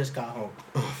 if I just got home.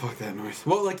 Oh fuck that noise.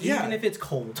 Well, like yeah, Even if it's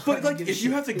cold. but I like don't give a if you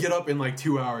shit. have to get up in like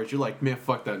 2 hours, you're like, man,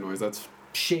 fuck that noise. That's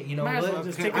shit, you know Might as what? well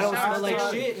just take a I don't shower. smell like That's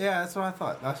what I- shit. Yeah, that's what I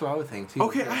thought. That's what I would think too.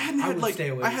 okay. I hadn't I had would like stay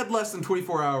awake. I had less than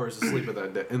 24 hours of sleep at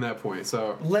that day, in that point.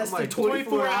 So Less I'm than like,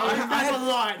 24 hours. That's a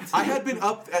lot. I had been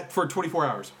up for 24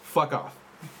 hours. Fuck off.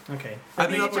 Okay. I've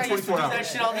been up for Bitch, I used to 24 do that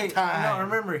hours. shit all the Hey, time. no,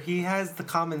 remember, he has the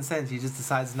common sense. He just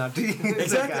decides not to use it,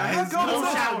 Exactly. I have guys. common No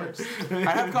sense. showers.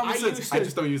 I have common I sense. used I to-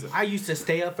 just don't use it. I used to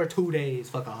stay up for 2 days.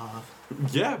 Fuck off.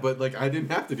 Yeah, but like I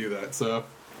didn't have to do that, so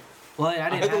Well, I I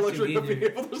didn't had the have to luxury of being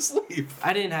either. able to sleep.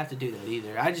 I didn't have to do that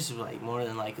either. I just was like, more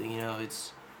than likely, you know,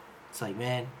 it's like,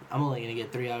 man, I'm only gonna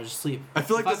get 3 hours of sleep. I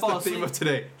feel like If I that's the fall theme asleep- of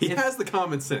today. He if- has the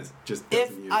common sense, just If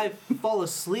doesn't use I it. fall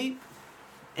asleep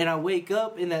and I wake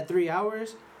up in that 3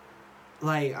 hours,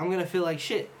 like I'm gonna feel like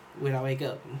shit when I wake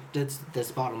up. That's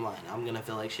the bottom line. I'm gonna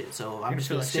feel like shit. So I'm just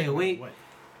gonna stay awake,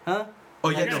 huh? Oh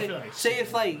yeah, You're no. gonna Say, feel like say shit.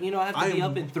 if like you know I have to I be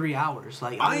am- up in 3 hours.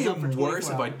 Like I was up for am 24 worse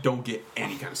if I hours. don't get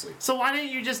any kind of sleep So why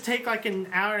didn't you just take like an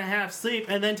hour and a half sleep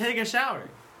and then take a shower?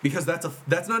 because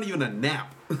that's not even a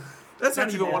nap. That's not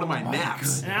That's even a one of nap. my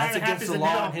naps. An hour That's and a half against is the a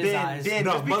law nap. in his eyes.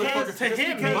 No, Because motherfucker. to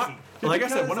him, My- maybe. like I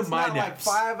said, Because one of it's my not naps.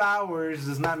 Like 5 hours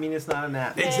does not mean it's not a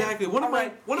nap. Exactly. One of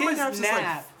my His naps is nap.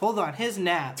 like Hold on, his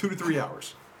nap 2 to 3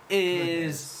 hours.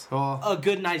 is Well, a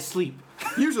good night's sleep.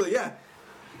 Usually, yeah.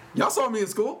 Y'all saw me in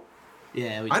school.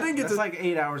 Yeah, we I didn't get that's to. like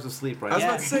 8 hours of sleep, right? I was Yeah.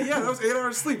 about to say, yeah, that was 8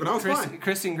 hours of sleep, and I was fine.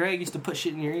 Chris and Greg used to put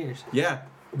shit in your ears. Yeah.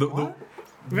 The, What?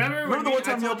 Remember remember the when one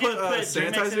time I y'all told you put to put Germex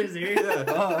in sanitizer? his ear?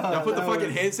 Yeah. Y'all put the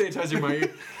fucking hand sanitizer in my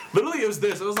ear. Literally, it was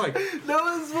this. It was like, That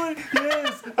was what.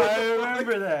 Yes, I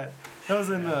remember that. That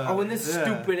was in the. Oh, when this yeah.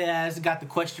 stupid ass got the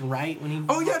question right when he.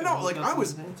 oh yeah, no, like I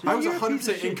was You're a piece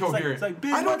of 100% shit. incoherent. It's like,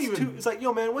 Ben, I don't what's even. Two? It's like,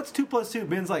 yo, man, what's 2 plus 2?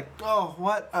 Ben's like, oh,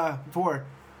 what? 4.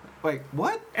 Like,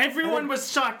 what? Everyone And then-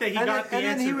 was shocked that he and got then, the and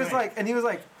answer then he was right.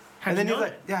 like, How'd and then you he was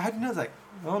know like, yeah, how'd you know? It's like,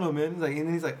 I don't know, man. He's like, and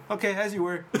then he's like, okay, as you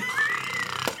were.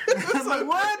 I was like,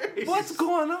 what? What's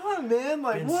going on, man?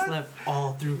 Like, Ben what? slept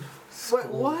all through.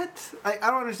 What? I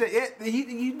don't understand.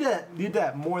 You did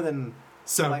that more than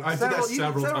like I did that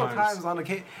several times. on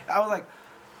occasion. I was like,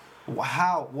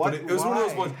 wow, what? But it was one of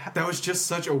those why? ones that was just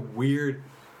such a weird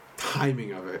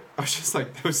timing of it. I was just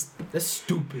like, that was. That's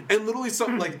stupid. And literally,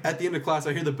 something like at the end of class,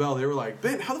 I hear the bell. They were like,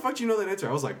 Ben, how the fuck do you know that answer?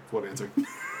 I was like, what answer?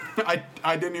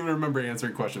 I didn't even remember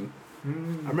answering question.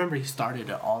 I remember he started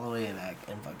it all the way back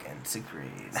in fucking 6th grade.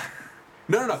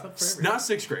 No. Slept forever. Not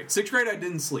 6th grade. 6th grade, I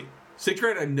didn't sleep. 6th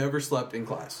grade, I never slept in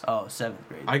class. Oh, 7th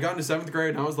grade. I got into 7th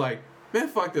grade and I was like, man,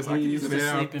 fuck this. I He can use used an to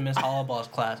hour. sleep in Miss Hollaball's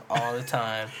class all the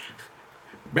time.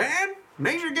 Man,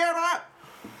 need you get up.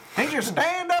 Need you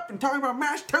stand up and talk about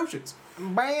mashed toasties.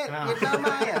 Man, you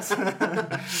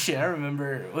dumbass. Shit, I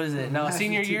remember. What is it? No,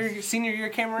 senior year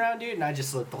came around, dude, and I just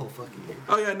slept the whole fucking year.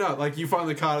 Oh yeah, no, like you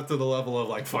finally caught it to the level of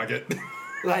like, fuck it.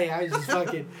 Like I just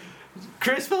fucking.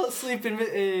 Chris fell asleep in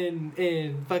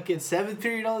fucking 7th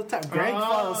period all the time. Greg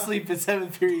fell asleep in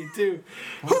 7th period too.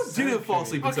 Who didn't fall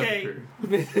asleep in Okay.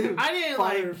 7th period? I didn't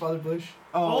like Father Bush.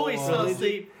 Oh, always fell really?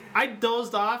 asleep. I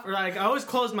dozed off, or like I always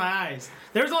closed my eyes.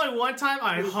 There was only one time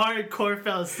I hardcore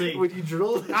fell asleep. Would you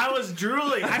drool? I was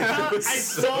drooling. I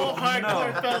so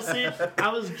hardcore fell asleep. I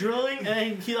was drooling, and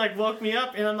then he like woke me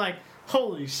up, and I'm like,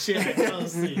 holy shit, I fell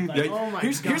asleep. Like, Yeah, oh my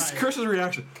here's god. Chris's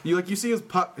reaction. You see his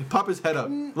pop his head up,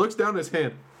 looks down at his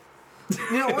hand.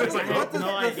 You know what? I had The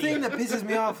no idea. thing that pisses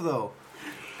me off though,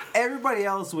 everybody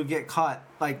else would get caught.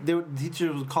 Like the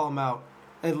teachers would call them out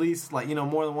at least like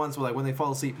more than once. Like when they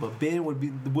fall asleep, but Ben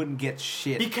wouldn't get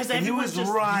shit Because and he everyone was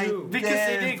just right knew. Because there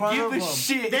they in didn't front give of a him.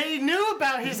 shit. They knew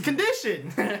about his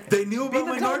condition. They knew about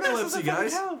my Being a dumbass is narcolepsy, a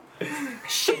guys. fucking hell.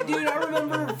 Shit, dude, I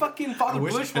remember fucking Father I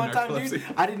wish I Bush had one time, narcolepsy. dude.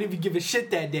 I didn't even give a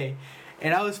shit that day.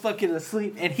 And I was fucking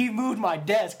asleep, and he moved my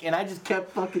desk, and I just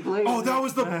kept fucking laying Oh, there. that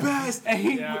was the best. And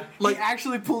he, Yeah. he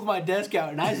actually pulled my desk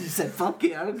out, and I just said, fuck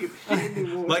it, I don't give a shit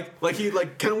anymore. Like he kind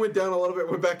of went down a little bit,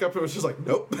 went back up, and was just like,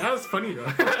 nope. That was funny though.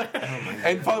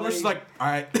 And Father Bush was like, all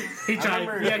right. He I tried.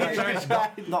 remember, Yeah, he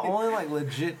tried. the only like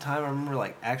legit time I remember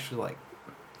like actually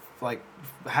like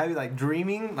having like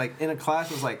dreaming like in a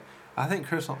class was like I think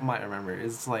Chris might remember.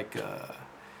 It's like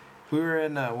we were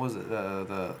in what was it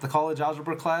the college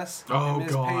algebra class Oh, in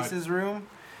Ms. God. Pace's room,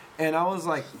 and I was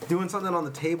like doing something on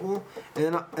the table,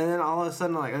 and then all of a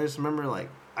sudden like I just remember like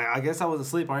I guess I was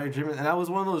asleep already dreaming, and that was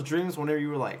one of those dreams whenever you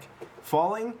were like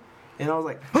falling. And I was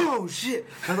like, oh shit!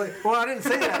 I was like, well, I didn't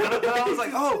say that. But I was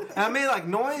like, oh, and I made like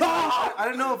noise. I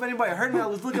didn't know if anybody heard me. I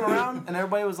was looking around, and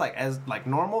everybody was like, as like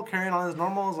normal, carrying on as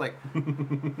normal. I was like,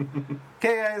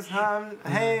 okay, guys,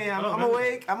 hey, I'm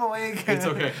awake. I'm awake. It's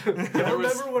okay. I There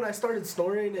was- remember when I started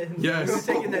snoring and Yes. we were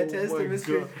taking that Oh test my in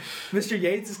Mr.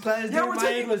 Yates' class. Yeah, Dude, we're my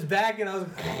taking- head was back, and I was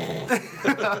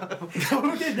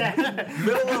Who did that?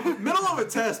 middle of a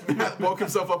test, Matt woke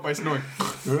himself up by snoring. I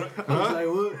was like,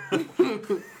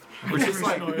 what? We're just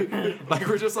like,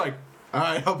 we're just like, all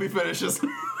right, help me finish this.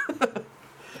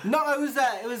 No, it was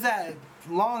that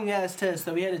long ass test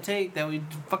that we had to take that we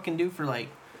fucking do for like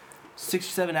 6 or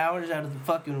 7 hours out of the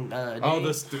fucking day. Oh,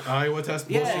 Iowa test.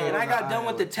 Yeah, bullshit. and I got done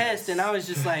with the Iowa test, test. and I was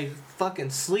just like fucking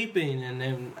sleeping, and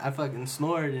then I fucking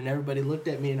snored, and everybody looked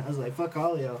at me, and I was like, "Fuck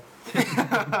all y'all."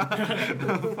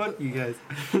 Fuck you guys.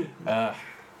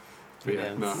 But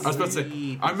yeah, no. I was about to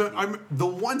say, I'm the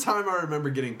one time I remember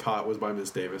getting caught was by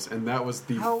Miss Davis, and that was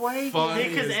the Hawaii.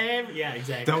 Because funniest. yeah,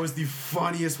 exactly. That was the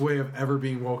funniest way of ever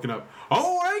being woken up.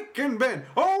 Awaken, Ben!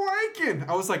 Awaken!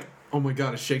 I was like, oh my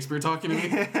god, is Shakespeare talking to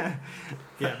me?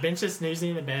 Yeah, Ben's just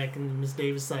snoozing in the back, and Miss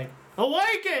Davis like,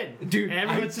 awaken! Dude, and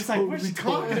everyone's I just like, what's she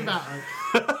totally talking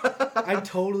about? I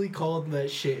totally called that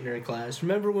shit in her class.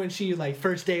 Remember when she like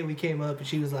first day we came up and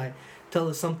she was like, "Tell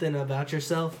us something about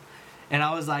yourself," and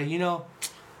I was like,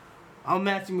 I'm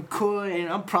Matthew McCoy, and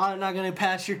I'm probably not gonna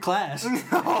pass your class.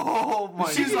 Oh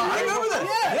my She's god. like, I remember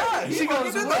that. Yeah, She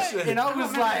goes, did that what? shit. And I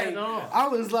was like, at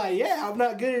all. yeah, I'm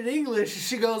not good at English.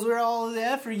 She goes, where all the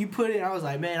effort you put in? I was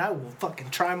like, man, I will fucking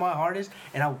try my hardest,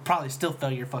 and I will probably still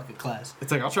fail your fucking class.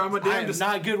 It's like, I'll try my I am damnedest.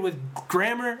 not good with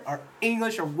grammar or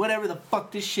English or whatever the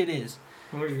fuck this shit is.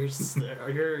 Or your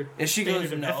And she standard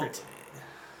goes, of no. effort.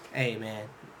 Hey, man,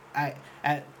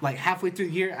 at like halfway through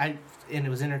the year, and it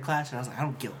was in her class, and I was like, I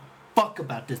don't give a fuck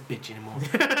about this bitch anymore.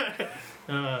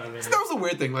 Man. That was the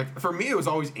weird thing. Like, for me, it was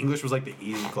always English was like the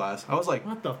easy class. I was like,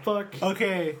 What the fuck?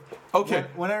 Okay. okay.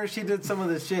 Whenever she did some of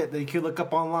the shit that you could look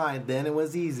up online, then it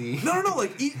was easy. No,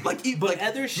 like, But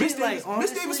other shit, Miss Davis, like, Miss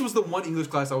honestly- Davis was the one English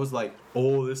class I was like,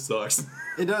 oh, this sucks.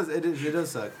 It does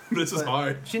suck. This is But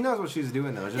hard. She knows what she's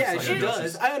doing though. It's just Yeah, like, she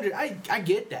guess does. I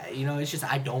get that. It's just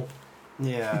I don't.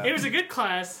 Yeah. It was a good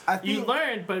class. I You think-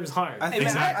 learned, but it was hard. I Hey, man,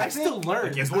 Exactly. I still learn.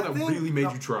 Like, it's one I that think really made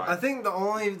the- you try. I think the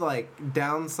only like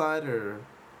downside or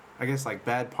I guess like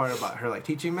bad part about her like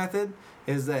teaching method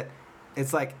is that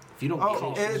it's like If you don't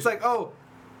oh it's like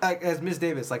like as Miss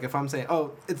Davis, like if I'm saying,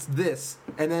 oh, it's this,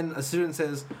 and then a student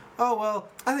says, oh well,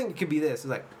 I think it could be this. It's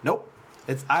like, nope,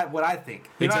 it's what I think.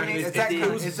 You know what I mean? Exactly.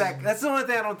 It's that. That's the only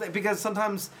thing I don't think, because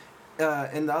sometimes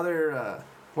in the other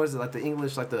what is it, like the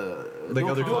English, like the Like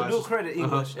other dual classes. credit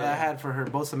English Uh-huh. that I had for her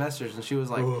both semesters, and she was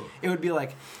like, Ugh. it would be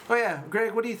like, oh yeah,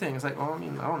 Greg, what do you think? It's like, well, I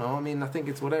mean, I don't know. I mean, I think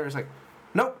it's whatever. It's like,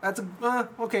 nope, that's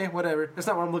okay, whatever. That's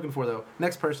not what I'm looking for though.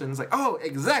 Next person is like, oh,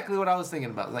 exactly what I was thinking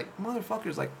about. Like,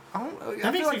 motherfuckers, like, I don't. I That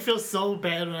feel makes like, me feel so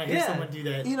bad when I hear Yeah. someone do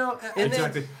that. you know, And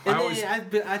Exactly. Then, I and always-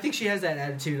 then I think she has that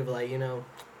attitude of like,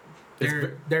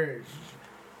 they're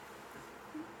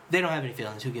they don't have any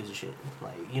feelings. Who gives a shit?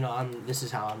 Like, this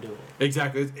is how I'm doing it.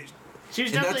 Exactly. She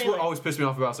was And that's definitely what like, always pissed me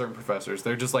off about certain professors.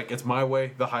 They're just like, it's my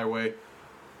way, the highway.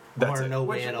 That's or it. no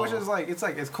which, way at all. which is like,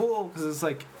 it's cool because it's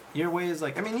like your way is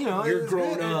like, I mean, You're it's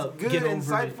grown good, up, it's good, get over it.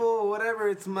 insightful, whatever,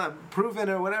 it's proven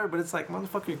or whatever. But it's like,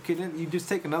 motherfucker, couldn't you just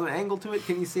take another angle to it?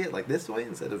 Can you see it like this way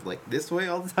instead of like this way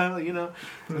all the time? You know,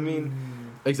 I mean,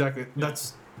 exactly.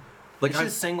 That's like it's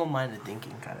just single-minded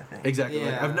thinking kind of thing. exactly.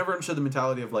 Like, Yeah. I've never understood the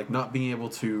mentality of like not being able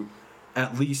to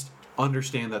at least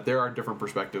understand that there are different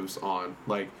perspectives on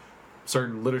like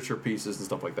certain literature pieces and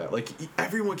stuff like that. Like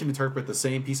everyone can interpret the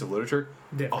same piece of literature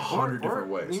Different. 100 different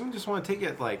or ways. even just want to take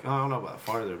it like, I don't know about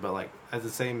farther, but like as the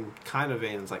same kind of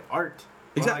vein as like art.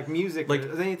 Or Exactly. like music, Like-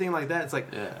 or anything like that. It's like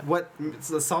Yeah. what it's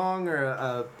a song or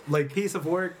a Like piece of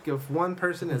work of one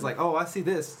person is like, oh, I see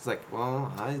this. It's like,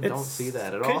 well, I don't It's- see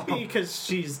that at could all. be because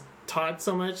she's taught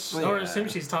so much, Well, or yeah. assume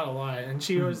she's taught a lot, and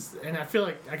she was, and I feel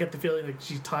like I get the feeling like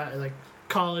she taught at like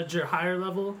college or higher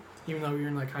level, even though you're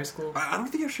in like high school. I don't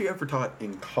think she ever taught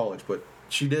in college, but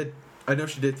she did. I know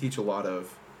she did teach a lot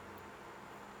of.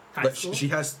 High But school. she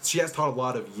has taught a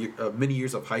lot of many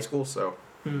years of high school, so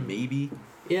maybe.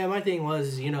 Yeah, my thing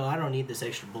was, I don't need this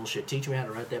extra bullshit. Teach me how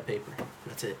to write that paper.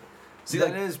 That's it. See, that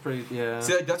like, is pretty, yeah.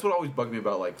 see, like, that's what always bugged me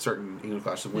about like certain English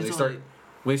classes when It's they start like-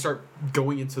 when they start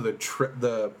going into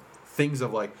the things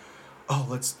of like, oh,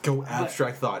 let's go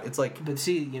abstract thought. It's like But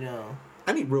see,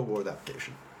 I need real world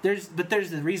application. there's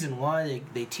the reason why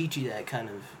they teach you that kind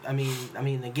of. I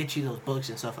mean, they get you those books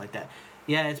and stuff like that.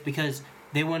 Yeah, it's because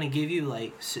they want to give you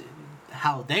like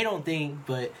how they don't think,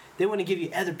 but they want to give you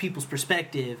other people's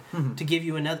perspective to give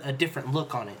you a different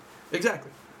look on it,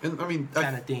 Exactly, and I mean,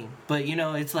 kind of thing. But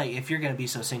it's like if you're gonna be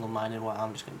so single-minded, well,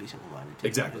 I'm just gonna be single-minded too.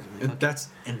 exactly, Fuck and it.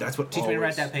 that's what. Teach me to write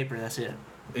always- that paper. That's it.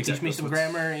 Exactly, Teach me that's some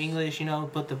what's- grammar, English.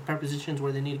 Put the prepositions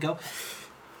where they need to go.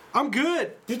 I'm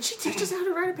good. Did she teach us how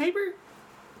to write a paper?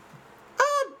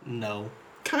 No,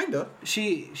 Kinda.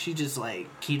 she just like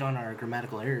keyed on our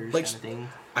grammatical errors, Like, kind of thing.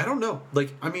 I don't know.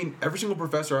 Like, I mean, every single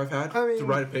professor I've had I mean- to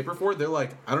write a paper for, they're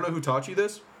like, I don't know who taught you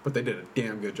this, but they did a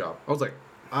damn good job. I was like,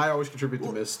 I always contribute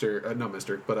to Miss Davis.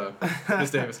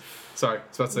 Sorry, I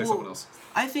was about to say Well, someone else.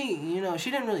 I think,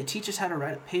 she didn't really teach us how to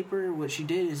write a paper. What she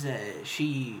did is that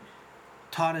she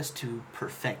taught us to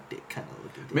perfect it, kind of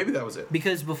looking. Maybe that was it.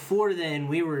 Because before then,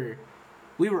 we were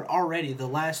already, the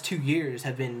last 2 years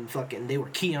have been fucking, they were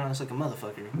keying on us like a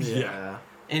motherfucker. Yeah.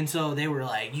 And so they were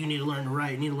like, you need to learn to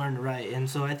write, And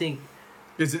so I think,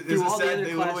 Is Through it all the sad other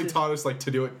they literally classes- taught us like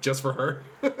to do it just for her?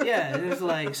 yeah, it was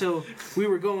like, so we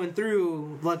were going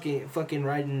through fucking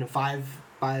writing five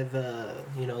the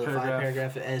Paragraph.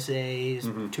 5-paragraph essays,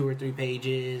 2 or 3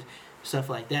 pages, stuff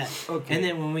like that. Okay. And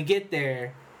then when we get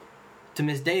there to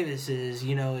Miss Davis's,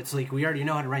 it's like we already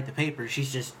know how to write the paper.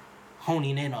 She's just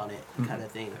honing in on it, kind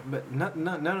of thing. But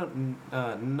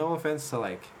no offense to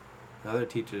like the other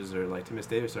teachers or like to Miss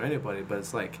Davis or anybody, but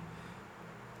it's like,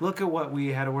 look at what we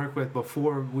had to work with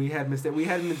before we had Miss. We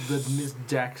had the Miss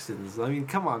Jacksons. I mean,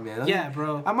 come on, man. Yeah,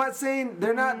 bro. I'm not saying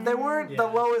they weren't the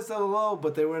Yeah. lowest of the low,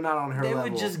 but they were not on her They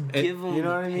level. would just give them you know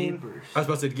the what I mean? papers. I was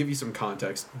about to say, to give you some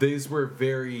context, these were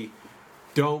very,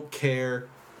 don't care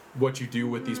what you do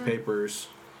with these papers.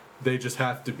 They just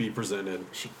have to be presented.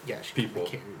 She People. kinda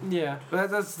cared. Yeah,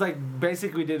 but that's like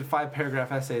basically did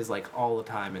 5-paragraph essays like all the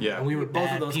time. And Yeah. And we were both of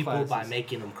bad those people by classes.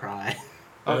 making them cry.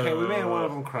 Okay, we made one of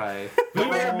them cry. We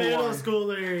were Oh, middle my.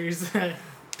 schoolers.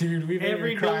 Dude, we made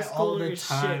her cry all the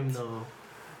time, though.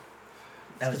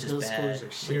 That was just Middle bad.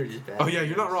 schoolers are We were shit. just bad. Oh yeah,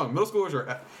 you're not wrong. Middle schoolers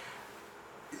are.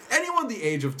 Anyone the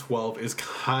age of 12 is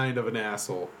kind of an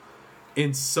asshole,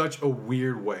 in such a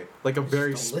weird way, like a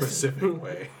very don't listen. specific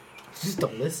way. Just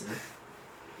don't listen.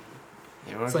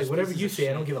 Yeah, we're It's like just whatever pieces you of say, I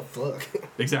shit. don't give a fuck.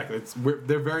 Exactly.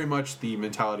 They're very much the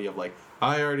mentality of like,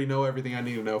 I already know everything I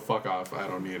need to know. Fuck off. I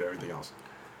don't need everything else.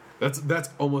 That's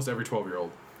almost every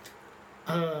 12-year-old.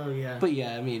 Oh yeah. But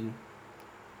yeah, I mean,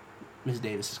 Miss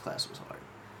Davis's class was hard.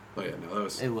 Oh yeah, no, that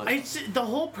was. It was. The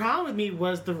whole problem with me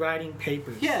was the writing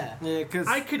papers. Yeah. Yeah, because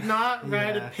I could not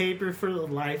write Yeah. a paper for the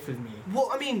life of me. Well,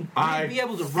 I mean, I we'd be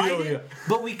able to feel write ya. it,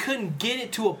 but we couldn't get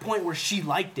it to a point where she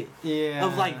liked it. yeah,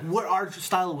 Of like what our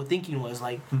style of thinking was.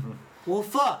 Like, well,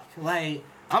 fuck. Like,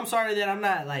 I'm sorry that I'm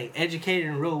not like educated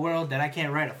in the real world that I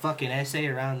can't write a fucking essay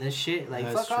around this shit. Like,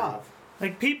 That's fuck true. off.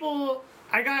 Like people,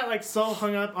 I got like so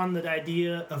hung up on the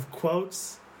idea of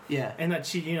quotes. Yeah. And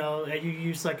that you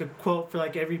use like a quote for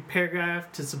like every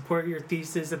paragraph to support your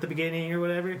thesis at the beginning or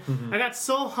whatever. I got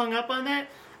so hung up on that,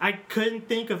 I couldn't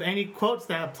think of any quotes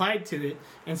that applied to it.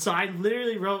 And so I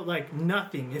literally wrote like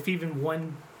nothing, if even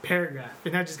one paragraph.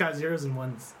 And I just got zeros and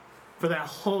ones for that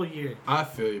whole year. I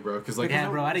feel you, bro. Because like, Yeah,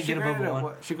 bro, I didn't She get above got it at one.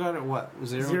 what- She got it at what?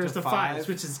 Zeros to fives,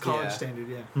 which is college Yeah. standard,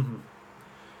 yeah.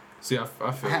 see, I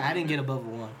feel. you. I didn't get above a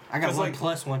 1. I got 'Cause, 1 like-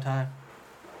 plus one time.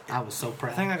 I was so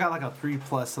proud. I think I got like a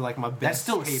 3+ to like my best. That's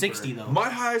still a paper. 60 though. My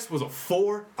highest was a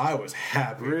 4. I was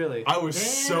happy. Really? I was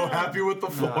so Damn. happy with the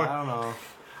 4. No, I don't know.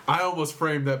 I almost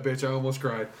framed that bitch. I almost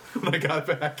cried when I got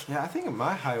back. Yeah, I think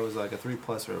my high was like a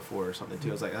 3+ or a 4 or something too.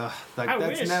 I was like, ugh, like I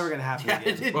that's wish. never gonna happen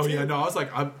again. Oh yeah, no, I was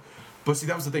like, but see,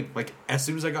 that was the thing. Like, as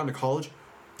soon as I got into college,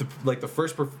 my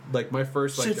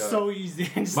first Shit's so easy.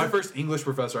 my first English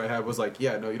professor I had was like,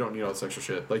 yeah, no, you don't need all this extra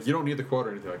shit. Like, you don't need the quote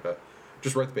or anything like that.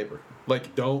 Just write the paper.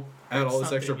 Like, don't add all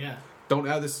this extra. Yeah. Don't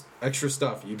add this extra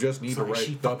stuff. You just need to Sorry,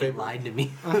 she write the fucking paper. lied to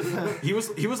me. He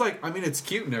was like, I mean, it's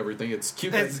cute and everything. It's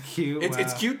cute. It's cute. It's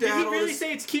wow. cute to Did add he all really this.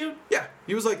 say it's cute? Yeah,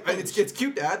 he was like, it's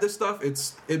cute to add this stuff.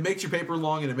 It makes your paper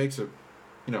long and it makes it,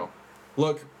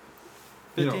 look,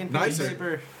 15 pages nicer.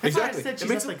 paper. That's why I Exactly. said she It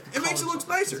makes does, it, like, it makes it college look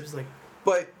nicer. It was like,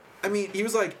 But I mean, he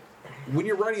was like, when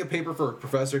you're writing a paper for a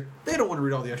professor, they don't want to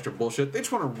read all the extra bullshit. They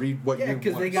just want to read what Yeah, you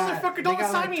 'cause want. they got- motherfucker, they don't got,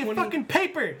 assign like, me a 20 fucking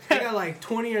paper. They got like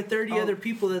 20 or 30 other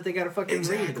people that they gotta fucking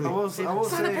Exactly. read. I will Sign a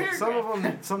say paragraph. some of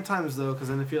them sometimes though, because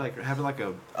then if you like having like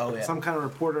a Oh, yeah. some kind of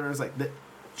reporter is like that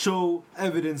show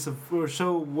evidence of or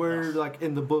show where like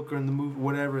in the book or in the movie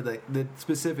whatever the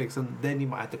specifics, and then you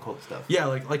might have to quote stuff. Yeah,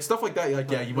 like stuff like that. Like,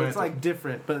 yeah, you But might it's have like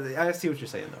different, but I see what you're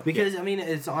saying though. Because I mean,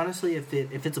 it's honestly, if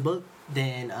it's a book,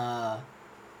 then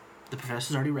the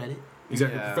professor's already read it.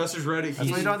 exactly. Yeah. Professor's read it.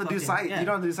 That's why you don't have to do fucking- yeah. you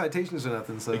don't have to do citations or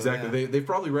nothing. So Exactly. yeah. They've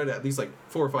probably read it at least like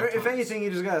 4 or 5 Or times. if anything, you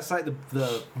just gotta cite the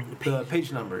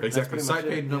page number. That's Exactly. pretty Side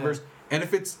much page it. numbers. And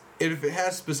if it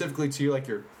has specifically to like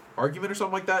your argument or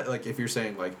something like that, like if you're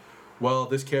saying like, well,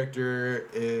 this character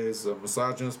is a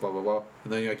misogynist, blah blah blah,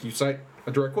 and then like you cite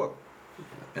a direct quote,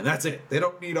 and that's it. They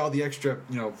don't need all the extra,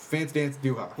 fancy dance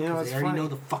do ha. Yeah. You know, 'Cause it's they already funny. know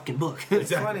the fucking book.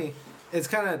 It's Exactly. funny. It's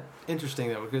kind of interesting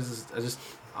though because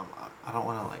I don't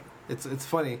want to like it's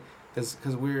funny because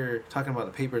we're talking about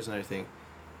the papers and everything,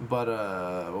 but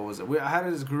what was it? I had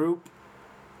this group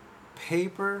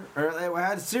paper or I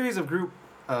had a series of group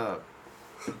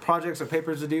projects or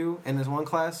papers to do in this one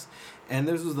class, and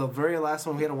this was the very last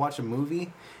one. We had to watch a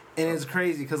movie, and it's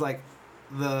crazy because like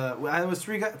there was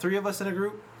three of us in a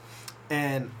group,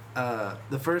 and the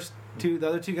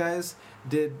other two guys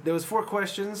did. There was four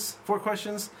questions,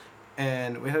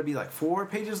 and we had to be like 4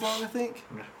 pages long, I think.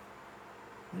 Yeah.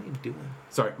 What are you doing?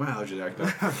 Sorry, my allergy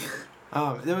acted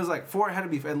up. There was like 4. It had to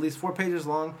be at least 4 pages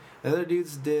long. The other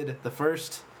dudes did the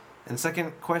first and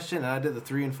second question, and I did the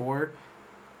 3 and 4.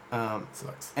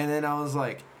 Sucks. And then I was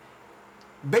like,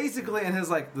 basically, in his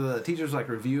like the teacher's like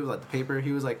review of like the paper,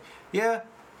 he was like, yeah,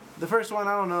 the first one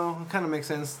I don't know, kind of makes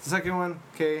sense. The second one,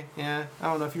 okay, yeah, I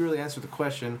don't know if you really answered the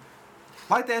question.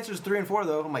 I like the answers 3 and 4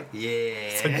 though. I'm like, yeah.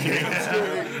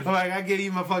 I'm like, I give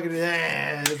you my fucking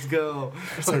let's go.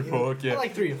 I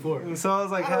like 3 and 4. And so I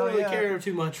was like, I hell don't really yeah. care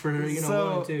too much for 1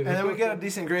 and 2. And then we got a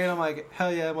decent grade. I'm like,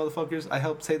 hell yeah, motherfuckers! I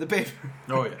helped save the paper.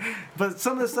 Oh yeah. But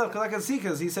some of the stuff, cause I can see,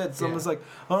 cause he said some was like,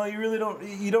 oh, you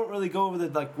don't really go over the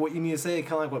like what you need to say,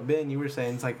 kind of like what Ben you were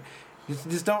saying. It's like,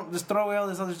 just throw away all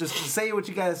this other, just say what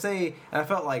you gotta say. And I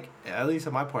felt like, at least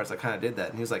on my parts, I kind of did that.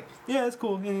 And he was like, yeah, it's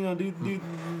cool. And, dude,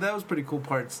 that was pretty cool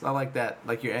parts. I like that,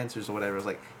 like your answers or whatever. I was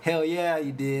like, hell yeah,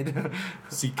 you did.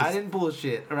 See, I didn't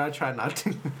bullshit, or I tried not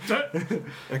to.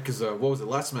 because what was it?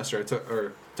 Last semester I took,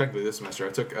 or technically this semester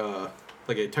I took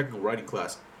like a technical writing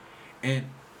class, and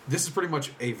this is pretty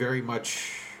much it's very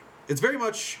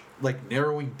much like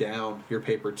narrowing down your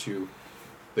paper to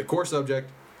the core subject,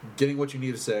 getting what you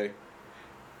need to say,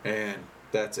 and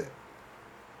that's it.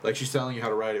 Like she's telling you how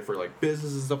to write it for like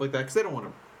business and stuff like that, because they don't want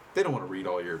to read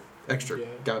all your extra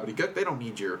gobbledygook. They don't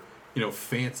need your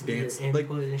fancy dance. Your Like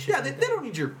input and shit yeah, like they that. don't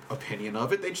need your opinion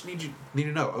of it. They just need to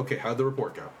know. Okay, how did the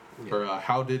report go? Or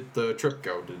how did the trip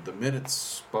go? Did the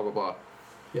minutes blah blah blah?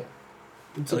 Yeah.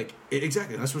 It's like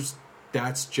exactly.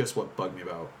 That's just what bugged me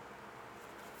about.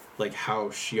 Like how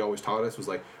she always taught us was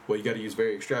like, well, you got to use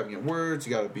very extravagant words.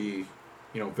 You got to be,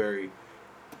 very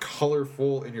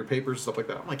colorful in your papers, stuff like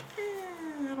that. I'm like,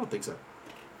 I don't think so.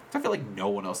 I feel like no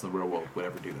one else in the real world would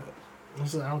ever do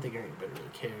that. I don't think anybody really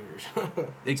cares.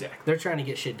 Exactly. They're trying to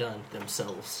get shit done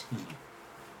themselves.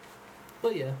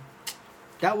 But yeah,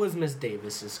 that was Miss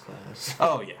Davis's class.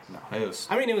 Oh yeah, no, it was.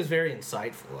 I mean, it was very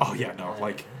insightful. Oh yeah, no,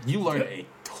 like you learned a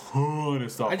ton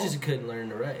of stuff. I just couldn't learn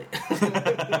to write.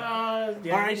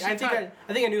 Yeah, Or I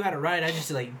think I knew how to write. I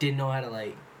just like didn't know how to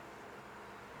like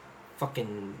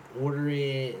fucking order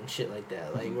it and shit like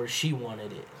that. Like where she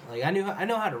wanted it. Like I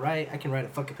know how to write. I can write a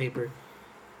fucking paper,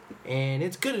 and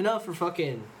it's good enough for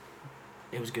fucking.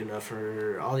 It was good enough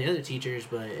for all the other teachers,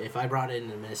 but if I brought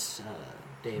in Miss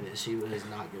Davis, she was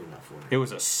not good enough for her. It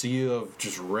was a sea of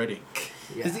just red ink.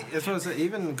 Yeah. That's what I said.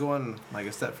 Even going like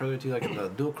a step further to like in the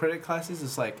dual credit classes,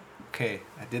 it's like, okay,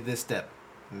 I did this step,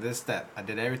 and this step. I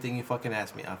did everything you fucking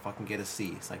asked me. I fucking get a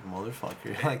C. It's like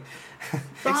motherfucker. Like,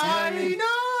 I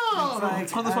know. It's like,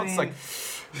 It's one of those ones. Like,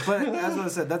 But as I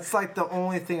said, that's like the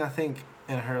only thing I think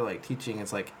in her like teaching.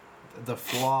 It's like the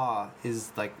flaw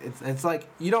is like it's like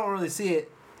you don't really see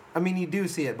it. I mean, you do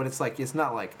see it, but it's like it's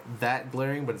not like that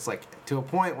glaring. But it's like to a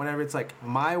point. Whenever it's like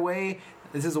my way,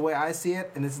 this is the way I see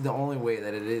it, and this is the only way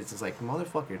that it is. It's like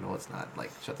motherfucker, no, it's not.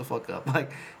 Like shut the fuck up.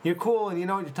 Like you're cool and you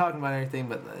know what you're talking about and everything,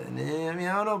 but I mean,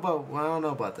 I don't know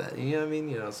about that. You know what I mean?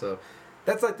 You know, so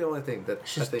that's like the only thing that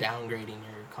It's just downgrading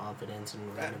your confidence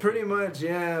and pretty much,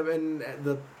 yeah. And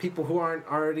the people who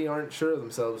aren't sure of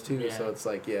themselves too. Yeah. So it's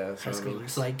like, yeah. So, I mean,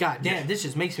 It's like, God damn, this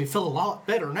just makes me feel a lot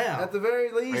better now. at the very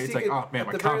least, Right, it's you like, could, oh, man, at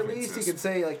my the very confidence least, you is could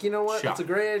say like, you know what, shot. it's a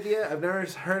great idea. I've never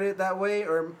heard it that way,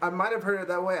 or I might have heard it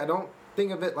that way. I don't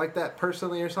think of it like that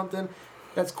personally or something.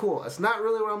 That's cool. It's not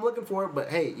really what I'm looking for, but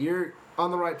hey, you're on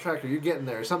the right track or you're getting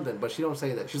there or something. But she don't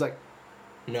say that. She's like,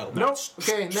 No. nope.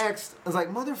 Okay, next. I was like,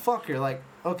 motherfucker. Like,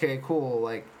 okay, cool.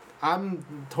 Like, I'm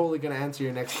totally gonna answer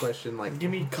your next question. Like, Give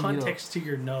me context to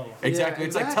your no. Exactly. Yeah,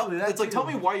 It's like exactly, that tell too.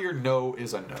 me why your no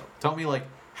is a no. Tell me like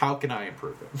how can I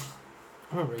improve it?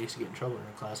 I remember I used to get in trouble in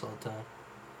her class all the time.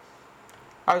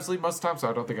 I was asleep most of the time, so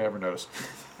I don't think I ever noticed.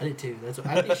 I did too.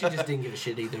 I think she just didn't give a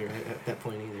shit either at that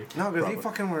point either. no, because Probably. you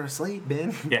fucking were asleep,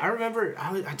 Ben. Yeah. I remember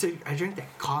I drank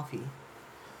that coffee,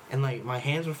 and like my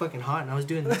hands were fucking hot, and I was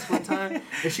doing this one time,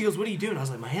 and she goes, "What are you doing?" I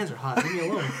was like, "My hands are hot. Leave me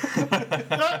alone."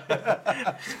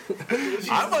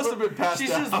 I must have been passed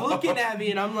She's out. just looking at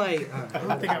me, and I'm like, I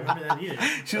don't think I remember that either.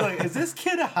 She's like, is this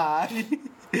kid high?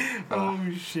 Oh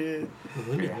shit.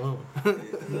 "Leave me alone."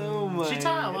 Oh my. She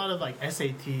taught a lot of like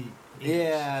SAT.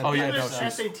 Yeah. Oh, yeah, English, no,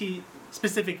 she's- SAT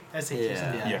specific SAT. Yeah.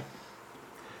 stuff. Yeah.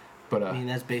 But I mean,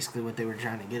 that's basically what they were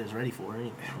trying to get us ready for,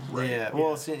 anyway. Yeah.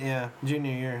 Well,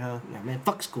 junior year, huh? Yeah, man,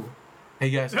 fuck school. hey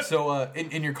guys, so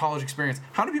in your college experience,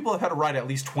 how many people have had to write at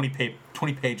least 20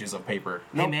 pages of paper?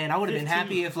 Hey, man, I would have been 15.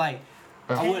 happy if like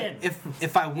Uh, I would, 10.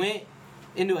 if I went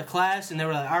into a class and they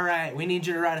were like, "All right, we need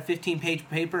you to write a 15-page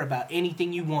paper about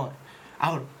anything you want."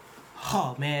 I would.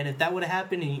 Oh man, if that would have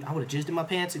happened, and I would have jizzed in my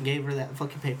pants and gave her that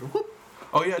fucking paper. Whoop.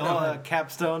 Oh yeah, no.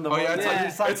 Capstone. Oh yeah, it's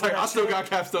Yeah. like I still got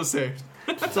capstone saved.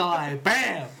 So like,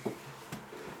 bam. And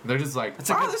they're just like, That's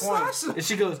a good this is point. awesome. And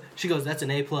she goes, "That's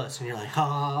an A+," and you're like,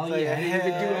 "Oh Like, yeah, I didn't even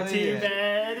do hell it Too to you."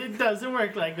 bad it doesn't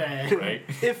work like that. Right.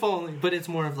 If only, but it's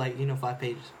more of like 5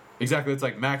 pages. Exactly. It's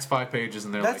like max 5 pages,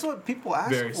 and they're That's like what people ask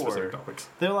very for. specific topics.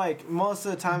 They're like most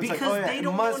of the time it's Because like, oh yeah, they it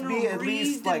don't must wanna be at read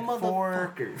least the like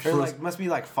 4, motherfuckers. or like must be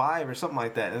like 5 or something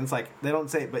like that. And it's like they don't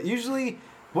say it, but usually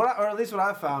or at least what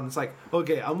I found, it's like,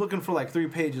 okay, I'm looking for like 3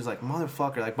 pages, like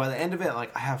motherfucker. Like by the end of it,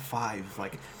 like I have 5,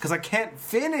 like because I can't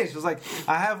finish. It's like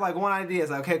I have like one idea.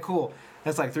 It's like okay, cool.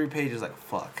 That's like 3 pages. Like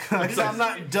fuck, like, so I'm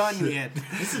not done yet.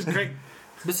 This is great.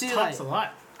 But see, Talks like, a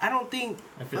lot. I don't think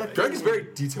I feel like. Greg is very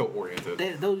detail oriented.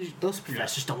 those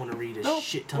professors don't want to read a No,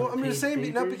 shit ton well, of I'm just saying,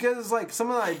 not papers. because it's like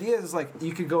some of the ideas is like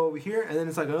you could go over here and then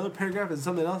it's like another paragraph and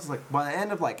something else. It's like by the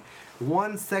end of like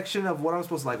one section of what I'm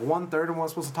supposed to like 1/3 of what I'm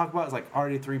supposed to talk about is like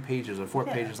already 3 pages or 4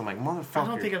 Yeah. pages. I'm like motherfucker. I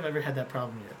don't think I've ever had that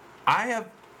problem yet.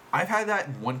 I've had that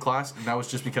in one class, and that was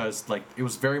just because like it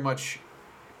was a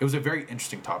very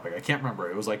interesting topic. I can't remember.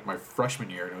 It was like my freshman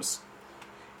year, and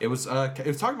it was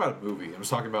talking about a movie. It was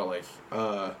talking about like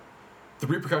the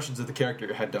repercussions if the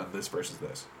character had done this versus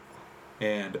this,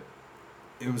 and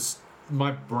it was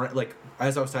my brain. Like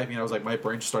as I was typing, I was like my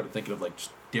brain just started thinking of like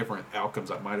just different outcomes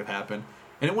that might have happened,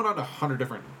 and it went on 100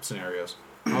 different scenarios.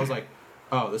 I was like,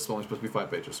 oh, this is only supposed to be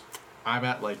 5 pages. I'm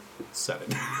at like 7.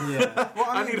 Yeah. Well,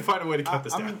 I need to find a way to cut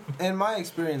this down. In my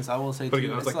experience, I will say But too, again,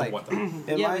 that was it's like the one time.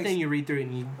 in Yeah, my but then you read through it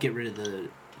and you get rid of the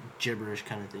gibberish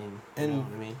kind of thing. You And- know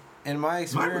what I mean? in my Mine were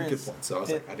experience, good points, so I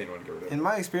was like, I didn't want to get rid of it. in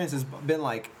my experience, has been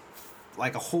like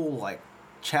a whole like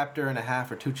chapter and a half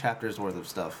or 2 chapters worth of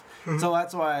stuff. So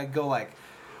that's why I go like,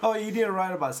 oh, you need to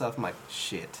write about stuff. I'm like,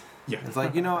 shit. Yeah. It's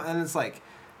like and it's like,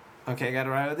 okay, I got to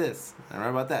write about this and write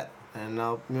about that, and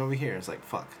I'll be over here. It's like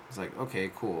fuck. It's like okay,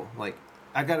 cool. Like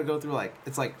I got to go through like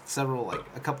it's like several like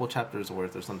a couple chapters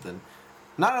worth or something.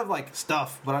 Not of like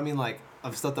stuff, but I mean like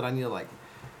of stuff that I need to like.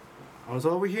 I was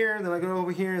over here, and then I go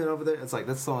over here, and then over there. It's like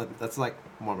that's like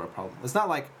more of a problem. It's not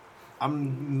like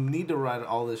need to write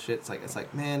all this shit. It's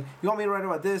like man, you want me to write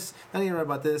about this? I need to write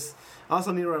about this. I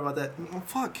also need to write about that. Oh,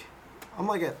 fuck, I'm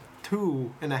like at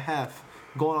 2.5,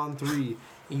 going on 3.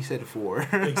 You said 4.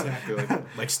 Exactly,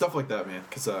 like stuff like that, man.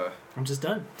 Because I'm just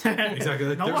done. exactly,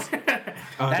 like, No there more. was,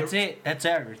 That's it. That's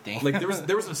everything. Like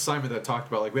there was an assignment that talked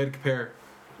about like we had to compare.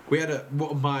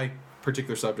 My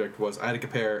particular subject was I had to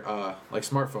compare like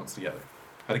smartphones together.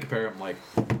 I had to compare them like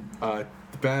the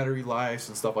battery life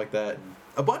and stuff like that, and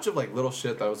a bunch of like little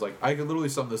shit that I was like I could literally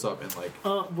sum this up in like.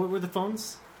 What were the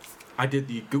phones? I did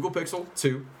the Google Pixel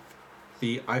 2,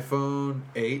 the iPhone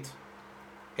 8,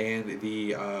 and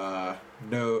the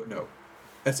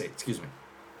essay. Excuse me,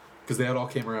 because they all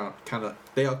came around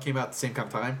they all came out at the same kind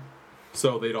of time,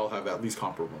 so they'd all have at least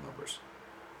comparable numbers.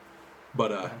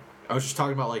 But I was just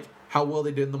talking about like how well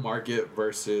they did in the market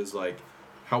versus like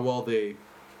how well they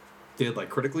did like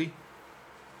critically.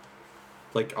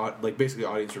 Like basically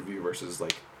audience review versus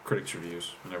like critics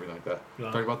reviews and everything like that.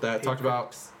 Wow. Talked about that. Talked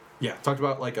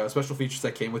about like special features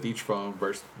that came with each phone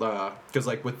versus because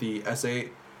like with the S8,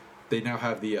 they now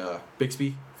have the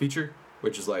Bixby feature,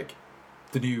 which is like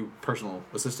the new personal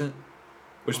assistant,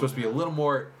 which is supposed to be a little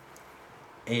more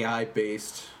AI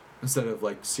based instead of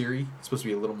like Siri. It's supposed to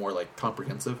be a little more like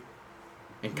comprehensive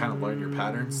and kind of learn your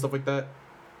patterns, stuff like that.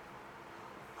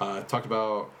 Talked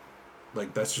about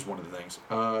like that's just one of the things.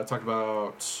 Talked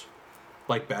about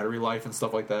like battery life and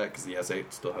stuff like that because the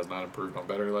S8 still has not improved on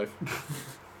battery life.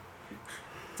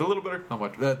 It's a little better, not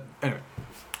much. Anyway,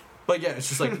 but yeah, it's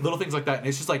just like little things like that, and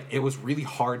it's just like it was really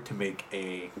hard to make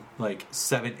a like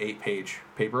 7-8 page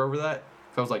paper over that.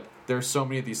 So I was like, there's so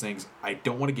many of these things. I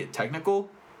don't want to get technical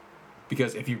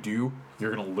because if you do,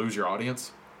 you're gonna lose your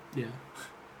audience. Yeah.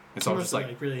 And so I was just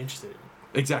like really interested.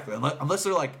 Exactly, unless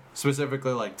they're like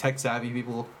specifically like tech savvy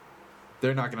people,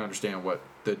 they're not gonna understand what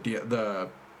the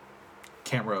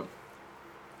camera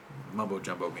mumbo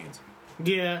jumbo means.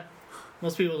 Yeah,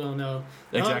 most people don't know.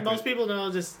 Exactly. Most people know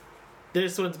just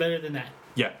this one's better than that.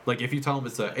 Yeah, like if you tell them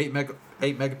it's a 8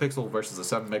 megapixel versus a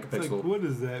 7 megapixel, Like, what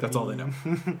does that that's mean? all they know.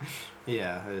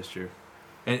 Yeah, that is true.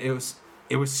 And it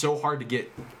was so hard to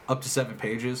get up to 7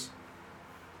 pages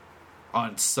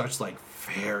on such like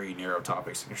very narrow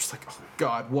topics, and you're just like, oh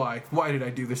God, why did I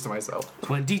do this to myself?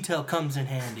 When detail comes in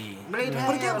handy.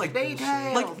 But again, like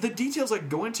the details I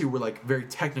go into were like very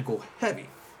technical heavy,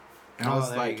 and I was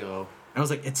there like, you go. and I was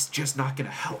like, it's just not gonna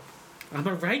help. I'm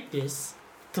gonna write this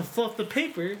to fluff the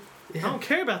paper. I don't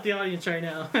care about the audience right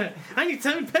now. I need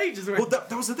 7 pages worth. Well,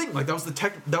 that was the thing. Like that was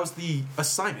the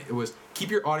assignment. It was keep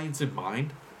your audience in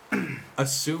mind.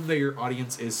 Assume that your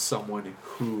audience is someone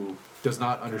who does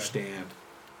not understand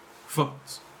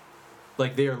phones.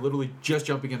 Like they are literally just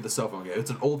jumping into the cell phone game. It's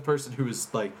an old person who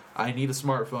is like, I need a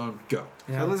smartphone. Go.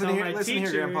 So listen here,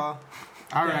 Grandpa.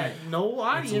 All right. No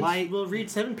audience light. will read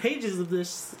 7 pages of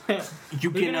this. You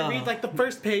They're can gonna read like the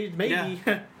first page, maybe.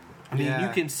 Yeah. I mean, Yeah,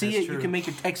 you can see that's it. true. You can make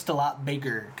your text a lot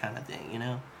bigger, kind of thing. You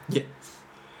know, Yeah.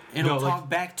 it'll No, like- talk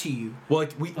back to you. Well,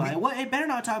 like we Like, what? It better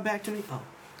not talk back to me. Oh,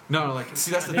 no, like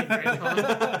see that's the thing.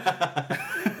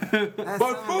 That's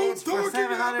My phone's for talking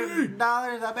at me.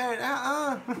 $700. I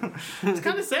bet. It's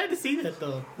kind of sad to see that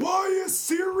though. Why is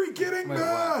Siri getting Wait,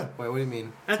 what do you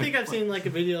mean? I think I've seen like a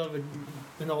video of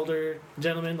an older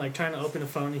gentleman like trying to open a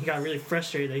phone, and he got really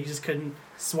frustrated that he just couldn't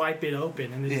swipe it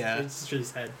open, and it's just really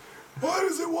sad. Why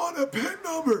does it want a PIN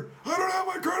number? I don't have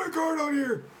my credit card on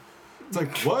here. It's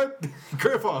like, what?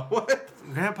 Grandpa, what?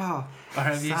 Grandpa. or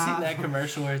have you seen Stop. that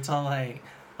commercial where it's all like,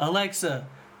 Alexa,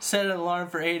 set an alarm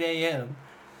for 8 a.m.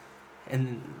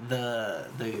 And the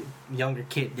younger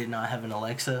kid did not have an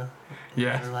Alexa.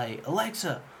 Yeah. They're like,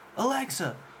 Alexa,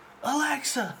 Alexa,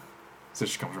 Alexa. So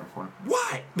she comes around the corner.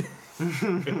 What?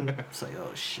 It's like,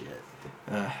 oh shit.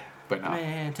 But no.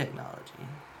 Man, technology.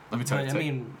 Let me tell But, you. I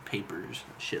mean, papers,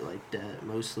 shit like that,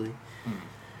 mostly. Hmm.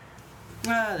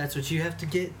 That's what you have to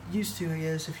get used to, I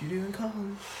guess, if you're doing college.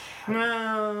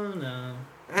 No.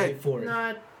 Hey. For it.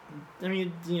 Not. I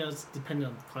mean, it's dependent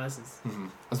on the classes. I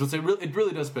was about to say, it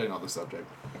really does depend on the subject.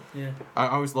 Yeah. I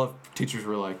always love teachers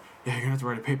who are like, yeah, you're going to have to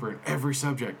write a paper in every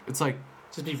subject. It's like,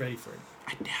 Just be ready for it.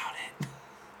 I doubt it.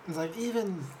 It's like,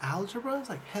 even algebra? It's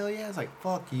like, hell yeah. It's like,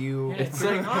 fuck you. Yeah. It's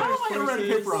like, I don't want to write a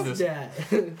paper on this.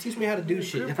 That. Teach me how to do Group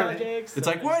shit. projects. It's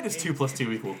like, why does 2 + 2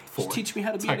 = 4? Just teach me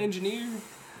how to be Like- an engineer.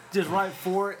 Just write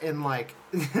 4 and like.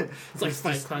 It's like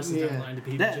 5 classes down the line to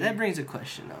people. That brings a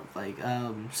question up. Like,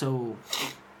 so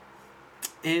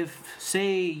if,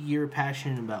 say, you're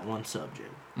passionate about one subject,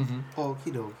 Mm-hmm.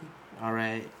 Okie dokie. all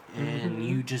right, and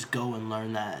you just go and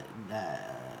learn that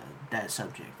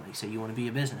subject. Like, say you want to be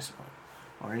a businessman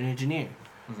or an engineer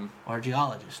Mm-hmm. or a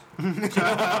geologist, and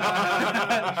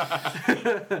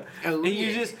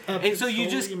you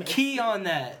just key on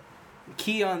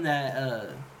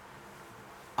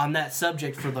that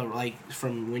subject for the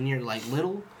from when you're like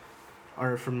little,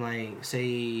 or from like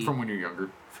say From when you're younger.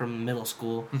 from middle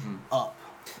school Mm-hmm. up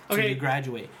till Okay. you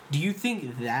graduate. Do you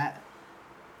think that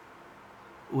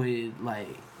would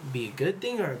like be a good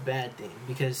thing or a bad thing?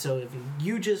 Because so if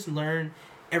you just learn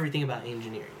everything about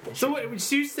engineering, So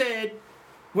what you said?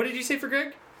 What did you say for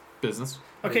Greg? Business.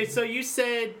 Okay, so you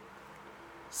said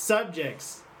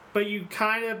subjects, but you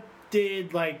kind of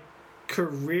did like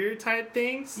career type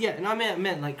things. yeah, and I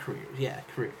meant like careers. Yeah,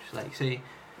 careers. Like say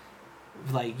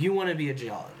like you want to be a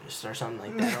geologist or something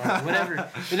like that or whatever.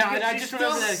 No, I just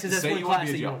remember that because that's Say one you wanna class be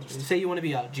a that you want. geologist. Say you want to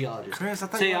be a geologist. Chris, I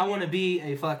thought Say you I wanted want to be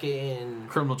a fucking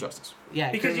Criminal justice.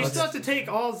 yeah. Because you criminal still have to take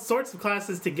all sorts of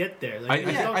classes to get there. Like, you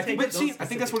I don't think take that's- those I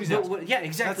think that's what he's No, asking. yeah,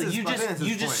 exactly. That's his- I think that's his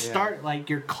You just point, yeah. start like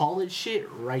your college shit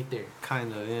right there.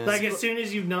 kind of, yeah. Like as soon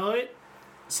as you know it,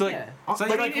 So like, Yeah. So, But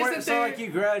you like, isn't so there- like you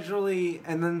gradually,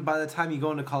 and then by the time you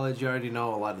go into college, you already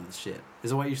know a lot of the shit.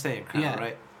 Is what you're saying, Crown, Yeah.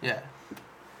 right? Yeah.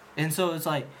 And so it's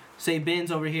like, say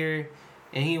Ben's over here,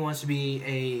 and he wants to be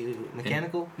a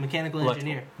mechanical Electrical,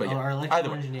 engineer but yeah, or either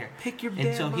electrical way. engineer. Pick your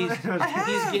And so he's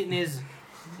getting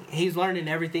he's learning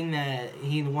everything that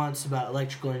he wants about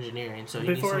electrical engineering. So he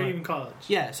needs before to learn- even college.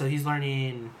 yeah, so he's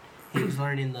learning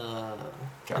the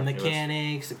Calculus.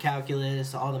 mechanics, the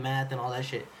calculus, all the math, and all that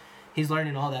shit. He's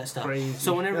learning all that stuff. Crazy.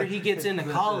 So whenever he gets into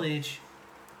college,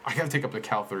 I gotta take up the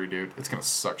Cal 3, dude. It's gonna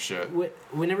suck shit.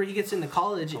 whenever he gets into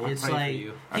college, I it's pray for like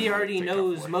you. I'd he rather already take Cal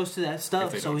knows 4. most of that If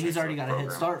stuff, they so don't he's change already the got a head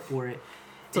program. start for it.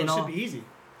 So And it all- should be easy.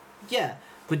 Yeah,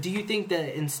 but do you think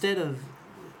that instead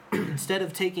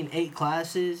of taking 8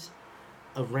 classes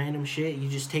of random shit, you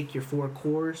just take your 4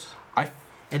 cores I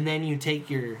and then you take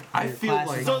your I your feel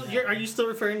classes like- So on that? are you still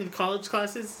referring to the college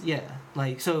classes? Yeah,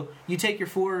 like so you take your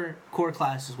 4 core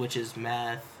classes, which is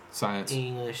math, science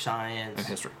English, science, and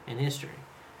history. and history.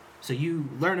 So you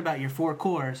learn about your 4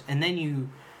 cores, and then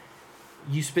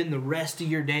you spend the rest of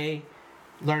your day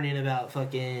learning about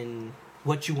fucking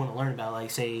what you want to learn about, like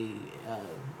say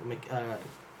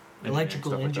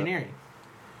electrical stuff like that. engineering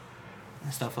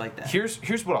and stuff like that.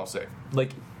 Here's what I'll say.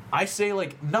 Like I say,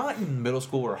 like not in middle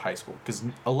school or high school, because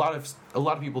a lot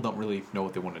of people don't really know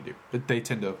what they want to do. They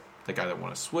tend to like either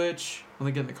want to switch when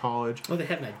they get into college, Well, they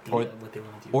have an idea Or- of what they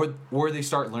want to do. or they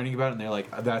start learning about it and they're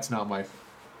like, that's not my.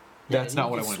 Yeah, That's not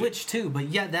you what I can want to do. switch too, but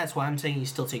yeah, that's why I'm saying you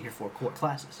still take your 4 core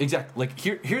classes. Exactly. Like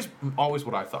here's always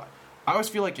what I thought. I always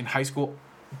feel like in high school,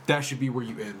 that should be where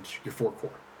you end your 4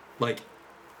 core. Like,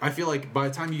 I feel like by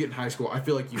the time you get in high school, I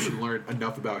feel like you should learn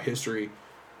enough about history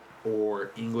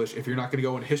or English. If you're not going to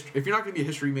go in history, if you're not going to be a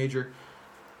history major,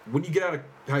 when you get out of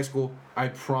high school, I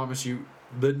promise you,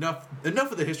 enough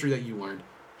of the history that you learned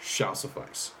shall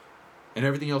suffice, and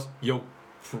everything else,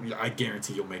 I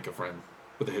guarantee you'll make a friend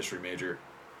with a history major.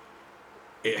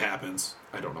 It happens.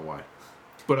 I don't know why,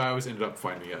 but I always ended up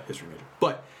finding a history major.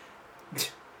 But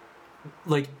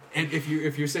like, and if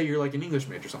you say you're like an English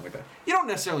major or something like that, you don't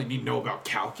necessarily need to know about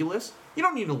calculus. You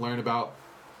don't need to learn about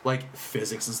like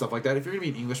physics and stuff like that. If you're gonna be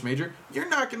an English major, you're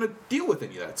not gonna deal with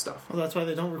any of that stuff. Well, that's why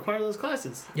they don't require those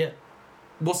classes. Yeah.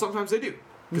 Well, sometimes they do,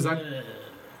 because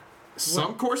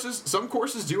some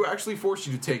courses do actually force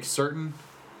you to take certain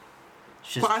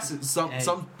It's just- classes,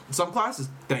 some classes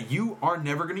that you are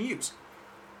never gonna use.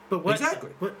 But what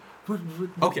Exactly. What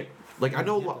Okay, like I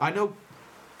know.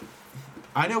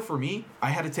 For me, I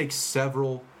had to take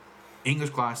several English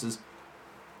classes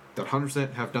that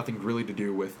 100% have nothing really to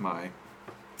do with my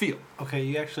field. Okay,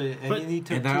 you actually, and But- you need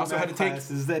to. And I also had to take-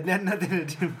 classes that had nothing to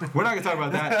do. We're not gonna talk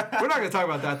about that. We're not gonna talk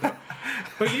about that though.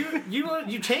 But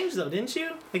you changed though, didn't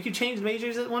you? Like you changed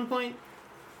majors at one point.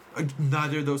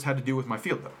 Neither of those had to do with my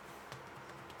field though.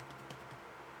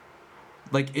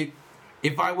 Like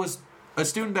if I was a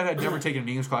student that had never taken an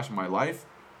English class in my life,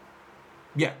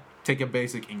 yeah, take a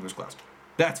basic English class.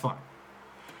 That's fine.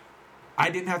 I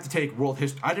didn't have to take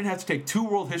I didn't have to take 2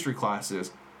 world history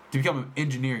classes to become an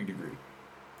engineering degree.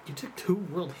 You took 2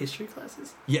 world history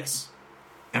classes. Yes,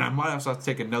 and I might also have to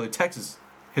take another Texas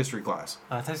history class.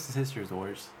 Texas history is the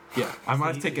worst. Yeah, I might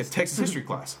have to take a Texas history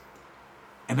class,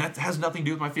 and that has nothing to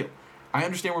do with my field. I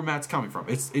understand where Matt's coming from.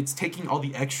 It's taking all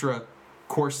the extra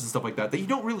courses and stuff like that you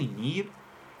don't really need.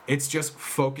 It's just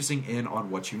focusing in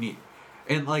on what you need.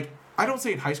 And like I don't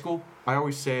say in high school, I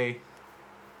always say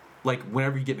like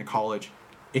whenever you get into college,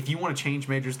 if you want to change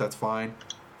majors, that's fine.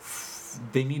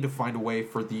 They need to find a way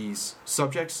for these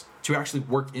subjects to actually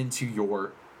work into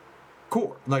your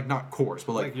core, like not course,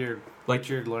 but like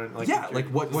you're learning. Like yeah, like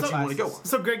what you want to go on.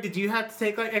 So Greg, did you have to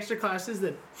take like extra classes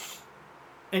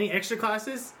any extra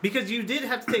classes? Because you did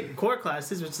have to take core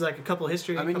classes, which is like a couple of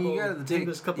history, I mean, a couple you gotta take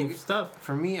English, couple of stuff.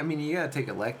 For me, I mean, you gotta take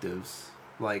electives.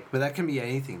 Like, but that can be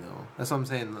anything though. That's what I'm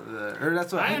saying. Or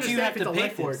that's what. I But you understand have if to it's pay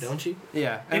for it, electives. don't you?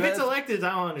 Yeah. If and it's that's- electives,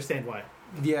 I don't understand why.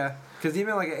 Yeah, because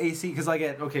even like an AC, because like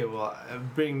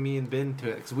bring me and Ben to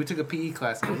it, because we took a PE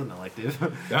class and it was an elective.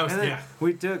 That was- And then yeah.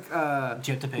 We took. Did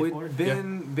you have to pay for it?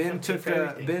 Ben Gotta took. pay for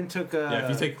everything. Ben took. Yeah, if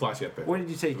you take a class, you have to pay. What did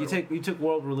you take? You took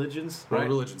world religions. World right?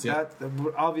 religions, yeah.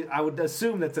 I would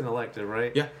assume that's an elective,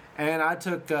 right? Yeah. And I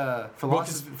took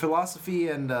philosophy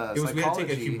and It was psychology. we had to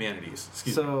take a humanities.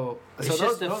 Excuse me. It's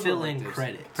just to fill in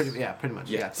credits. Pretty much.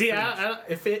 Yeah. Yeah.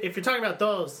 See, if you're talking about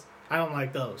those, I don't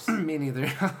like those. Me neither.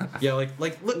 Yeah, look,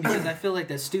 Because I feel like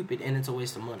that's stupid and it's a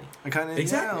waste of money.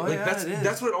 exactly.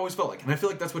 That's what it always felt like, and I feel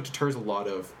like that's what deters a lot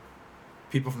of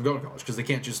people from going to college because they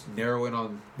can't just narrow in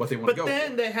on what they want to go. But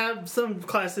then they have some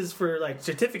classes for like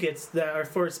certificates that are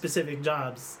for specific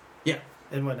jobs. Yeah,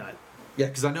 and whatnot. Yeah,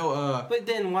 because I know. But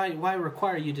then why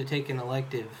require you to take an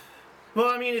elective? Well,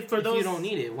 I mean, if those you don't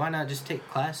need it, why not just take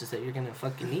classes that you're gonna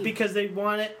fucking need? Because they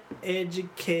want to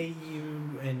educate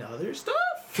you and other stuff.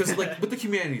 Because like with the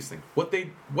humanities thing, what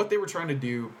they were trying to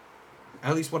do,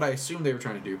 at least what I assumed they were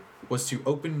trying to do, was to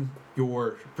open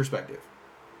your perspective.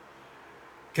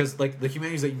 Because like the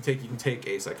humanities that you can take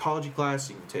a psychology class,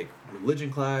 you can take religion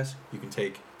class, you can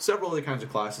take several other kinds of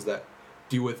classes that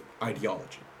deal with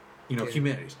ideology. You know,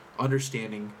 humanities,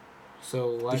 understanding.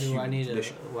 So why do I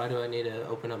need to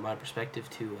open up my perspective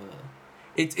to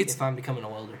if I'm becoming a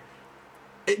welder?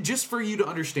 Just for you to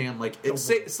understand, like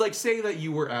say that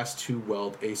you were asked to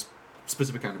weld a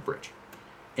specific kind of bridge,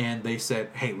 and they said,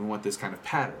 "Hey, we want this kind of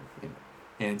pattern in it,"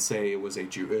 and say it was a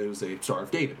Star of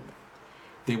David in it.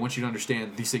 They want you to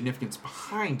understand the significance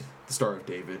behind the Star of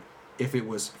David if it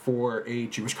was for a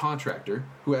Jewish contractor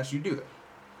who asked you to do that.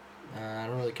 I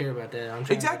don't really care about that.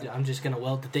 I'm just gonna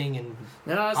weld the thing and.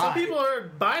 Some people are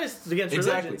biased against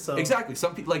religion. So Exactly.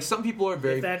 Some people are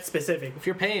very. If that's specific. If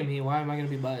you're paying me, why am I gonna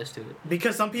be biased to it?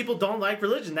 Because some people don't like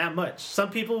religion that much. Some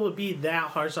people would be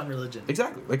that harsh on religion.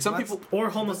 Exactly. Like some people or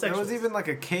homosexuals. There was even like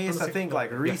a case I think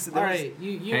like recent. All right,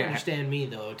 you understand me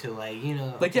though to I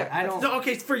don't. No,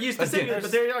 okay, for you specifically,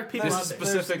 but there are people out there.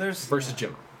 Specific versus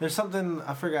general. There's something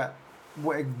I forgot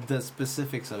what the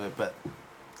specifics of it, but.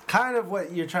 Kind of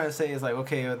what you're trying to say is like,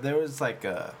 okay, there was like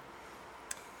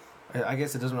I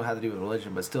guess it doesn't really have to do with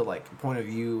religion, but still like point of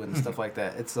view and stuff like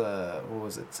that. It's what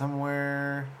was it?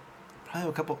 Somewhere, probably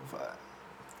a couple.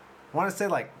 I want to say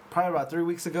like probably about 3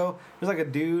 weeks ago. There's like a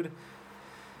dude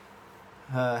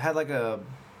had like a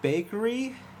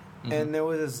bakery, and there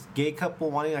was this gay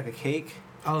couple wanting like a cake.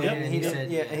 Oh yeah, and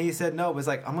he said no, but it's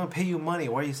like I'm gonna pay you money.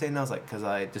 Why are you saying no? It's like because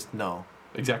I just know.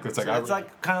 Exactly. It's like so it's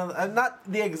like kind of not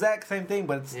the exact same thing,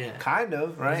 but it's kind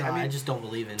of right. I just don't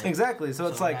believe in it. Exactly. So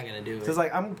it's like I'm not gonna do it. So it's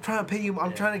like I'm trying to pay you.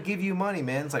 I'm trying to give you money,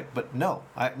 man. It's like, but no,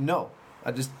 I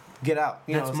just get out.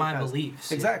 That's my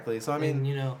beliefs. Exactly. So I mean,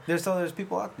 and, there's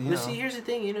people out there. See, here's the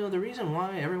thing. The reason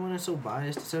why everyone is so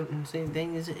biased to certain same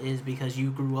things is because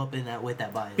you grew up with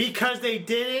that bias. Because they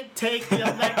didn't take the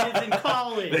electives in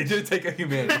college. They did take a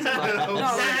humanities class. No,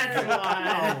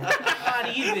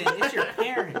 not even. It's your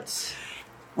parents.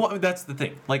 Well, that's the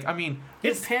thing. Like, I mean,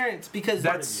 it's parents because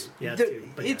that's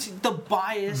it's the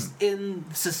bias in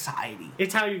society.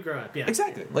 It's how you grow up. Yeah,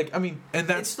 exactly. Like, I mean, and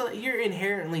that's you're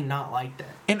inherently not like that.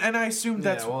 And I assume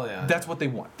that's what they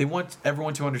want. They want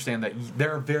everyone to understand that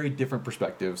there are very different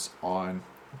perspectives on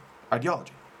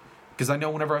ideology. Because I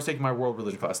know whenever I was taking my world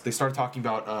religion class, they started talking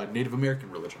about Native American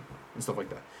religion and stuff like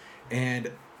that, and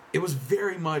it was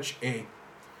very much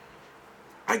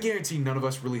I guarantee none of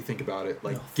us really think about it,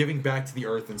 like giving back to the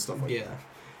earth and stuff like that.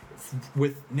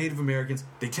 With Native Americans,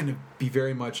 they tend to be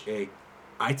very much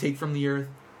I take from the earth,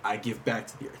 I give back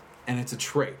to the earth. And it's a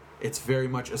trade. It's very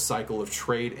much a cycle of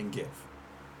trade and give.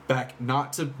 Back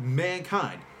not to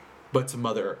mankind, but to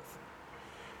Mother Earth.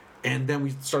 And then we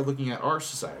start looking at our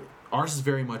society. Ours is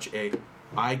very much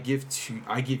I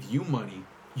give you money,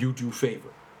 you do favor.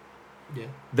 Yeah.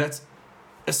 That's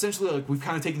essentially like we've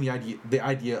kind of taken the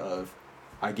idea of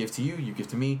I give to you, you give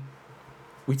to me.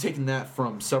 We've taken that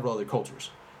from several other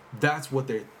cultures. That's what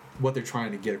they're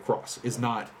trying to get across. Is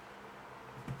not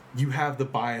you have the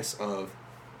bias of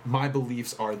my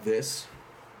beliefs are this.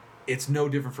 It's no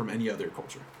different from any other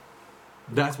culture.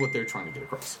 That's what they're trying to get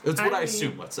across. That's what I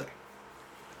assume. Let's say.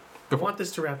 I want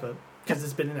this to wrap up because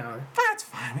it's been an hour. That's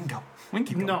fine. We can go. We can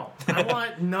keep going. No, I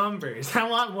want numbers. I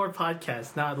want more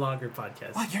podcasts, not longer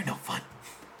podcasts. Well, you're no fun.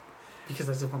 Because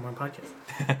I just want more podcasts.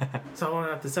 So I want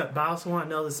to wrap this up. But I also want to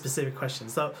know the specific question.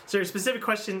 So your specific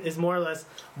question is more or less,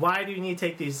 why do you need to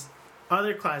take these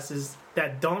other classes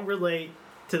that don't relate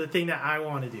to the thing that I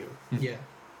want to do? Yeah.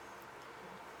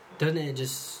 Doesn't it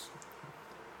just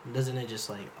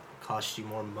like cost you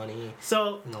more money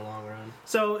in the long run?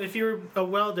 So if you're a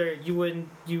welder,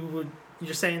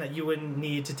 you're saying that you wouldn't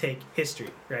need to take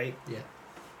history, right? Yeah.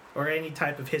 Or any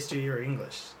type of history or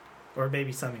English. Or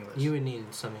maybe some English. You would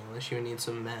need some English. You would need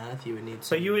some math. You would need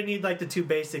some... But you would need, like, the two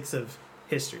basics of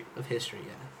history. Of history,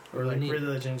 yeah. Or, like,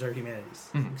 religions or humanities.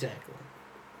 Mm-hmm. Exactly.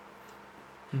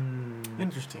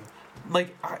 Interesting.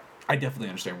 Like, I definitely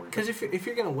understand where you're going. Because if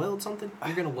you're going to weld something,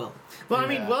 you're going to weld. Well, I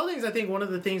mean, welding is, I think, one of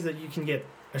the things that you can get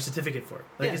a certificate for.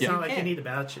 Like, it's not like you need a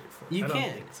bachelor for. You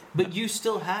can. But you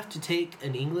still have to take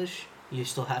an English. You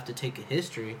still have to take a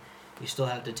history. You still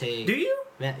have to take. Do you?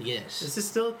 Yes. Is this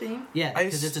still a thing? Yeah, I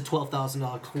because s- it's a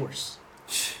 $12,000 course.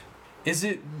 Is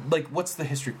it like what's the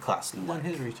history class Done like?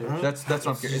 his research. Huh? That's what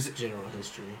I'm It's curious. Is just it general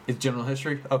history. it's general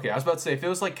history? Okay, I was about to say if it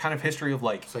was like kind of history of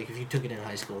like It's like if you took it in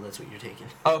high school, that's what you're taking.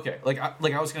 okay,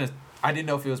 I didn't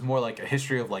know if it was more like a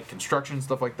history of like construction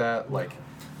stuff like that, like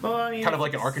Well, I mean, kind of if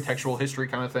like an it's- architectural history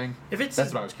kind of thing. If it's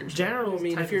That's what I was curious about. General, I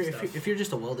mean, type if you're of if stuff. you're, if you're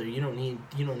just a welder, you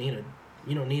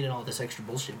don't need all this extra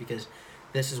bullshit because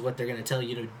this is what they're gonna tell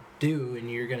you to do, and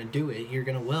you're gonna do it. You're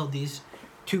gonna weld these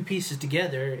two pieces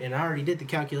together, and I already did the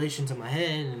calculations in my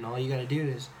head, and all you gotta do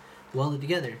is weld it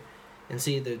together. And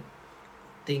see, the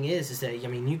thing is that I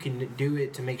mean, you can do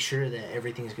it to make sure that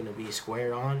everything's gonna be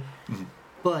square on, Mhm.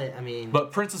 but I mean,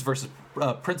 But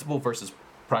principle versus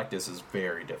practice is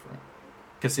very different.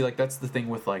 Cause see, like that's the thing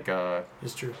with like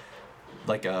it's true.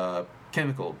 like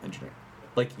chemical engineering.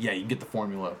 Like yeah, you can get the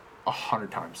formula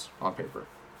 100 times on paper.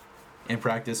 In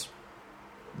practice,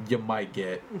 you might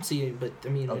get See, but I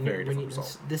mean, A when very you, different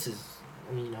result. this is,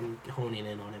 I mean, I'm honing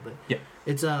in on it, but Yeah.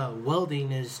 it's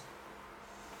welding is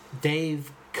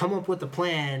they've come up with a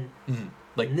plan,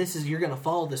 like and this is you're gonna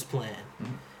follow this plan,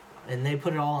 Mhm. and they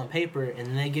put it all on paper, and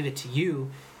then they give it to you,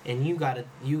 and you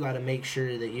gotta make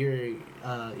sure that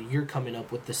you're coming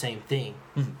up with the same thing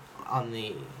Mhm. on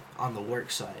the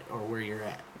work site or where you're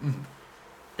at. Mhm.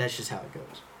 That's just how it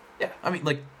goes. yeah, I mean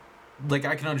like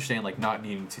I can understand like not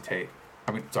needing to take.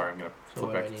 I mean, sorry, I'm gonna So flip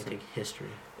why do back. I need to take history?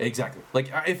 Exactly.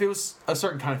 Like if it was a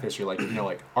certain kind of history, like you know,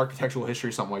 like architectural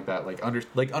history, something like that,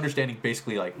 like understanding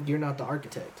basically like You're not the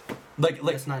architect. like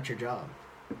That's not your job.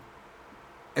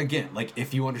 again, like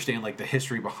if you understand like the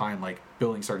history behind like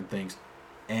building certain things,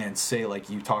 and say like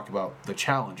you talk about the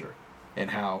Challenger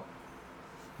and how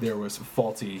there was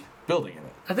faulty building in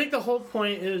it. I think the whole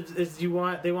point is they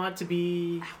want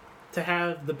to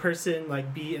have the person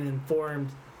like be an informed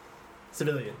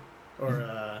civilian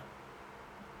or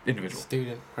Individual.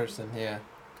 Student person, yeah.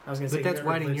 I was gonna say. But that's whoever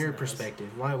widening lives your in the house.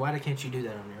 perspective. Why can't you do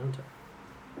that on your own time?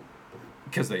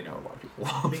 Because they know a lot of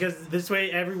people. Because this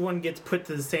way everyone gets put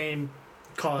to the same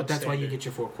college. But that's why you standard. get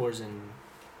your 4 cores in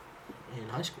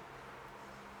high school.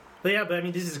 But yeah, but I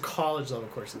mean, these is college level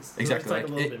courses. So Exactly. It's like a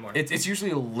little it- bit more. It's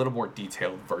usually a little more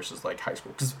detailed versus like high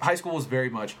school. Because high school is very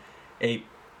much a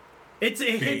It hits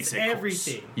basic course.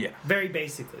 everything. Yeah. Very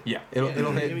basically. Yeah. It'll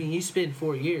I hit. mean, you spend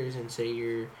 4 years and say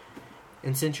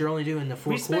and since you're only doing the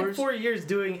 4 We spent cores, 4 years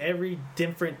doing every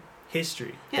different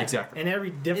history yeah. Exactly. and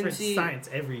every different see, science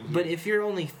every year. But if you're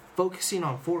only focusing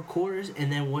on 4 cores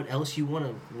and then what else you want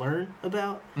to learn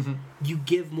about, Mhm. you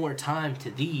give more time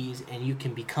to these and you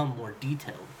can become more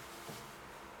detailed.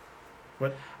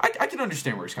 I can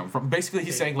understand where he's coming from. Basically,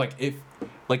 he's saying like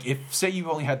if say you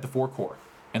only had the 4 core,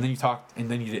 and then you talked, and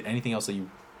then you did anything else that you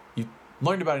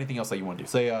learned about anything else that you want to do,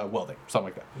 say welding, something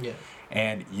like that, Yeah.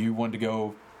 and you wanted to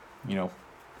go,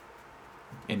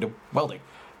 into welding.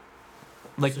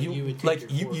 Like So you would take like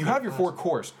your you 4 have your 4 classes.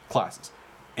 course classes,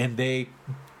 and they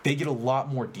get a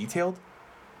lot more detailed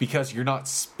because you're not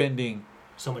spending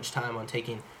So much time on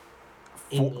taking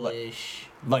Full- like- English,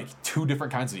 like 2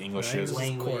 different kinds of English. Right. Is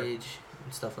language,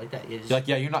 and stuff like that. like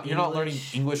yeah, you're not learning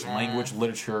English, English math. language,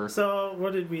 literature. So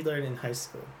what did we learn in high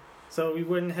school? So we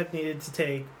wouldn't have needed to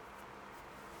take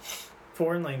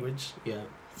foreign language, Yeah.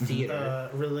 Theater,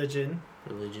 religion,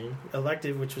 religion.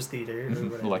 elective, which was theater, or Mhm.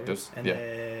 whatever. Electives, and yeah.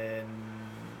 then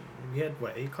we had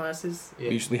 8 classes. Yeah.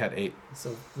 We usually had 8.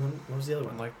 So what was the other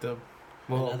one? Like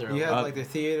well, Another you had one. like the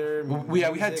theater. We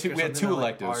had music, or 2 we had something, 2 or,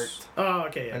 like, electives. art Oh,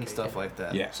 okay, and stuff like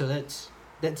that. Yeah. So that's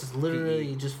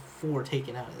literally just 4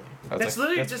 taken out of there. That's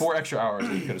literally that's just- 4 extra hours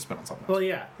that you could have spent on something else. Well,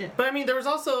 yeah. Yeah. But I mean, there was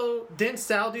also didn't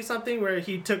Sal do something where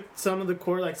he took some of the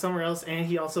core like somewhere else, and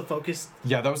he also focused.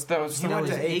 Yeah, that was You That went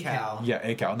was to ACAL. yeah,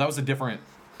 ACAL, and that was a different.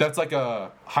 That's like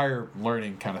a higher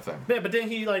learning kind of thing. Yeah, but then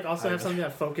he like also I- have something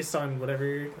that focused on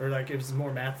whatever, or like it was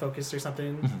more math focused or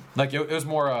something. Like it was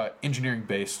more engineering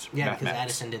based. Yeah, because mathematics.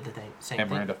 Addison did the same and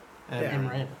thing. Miranda. And, Yeah. And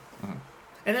Miranda.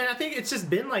 And then I think it's just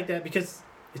been like that because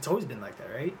it's always been like that,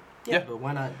 right? Yeah, Yeah. but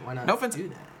why not No offense. do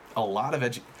that? A lot of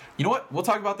You know what? We'll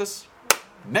talk about this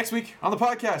next week on the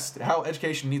podcast. How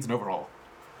education needs an overhaul.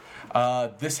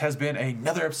 This has been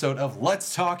another episode of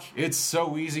Let's Talk. It's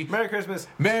so easy. Merry Christmas.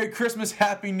 Merry Christmas,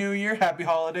 Happy New Year, Happy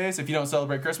Holidays. If you don't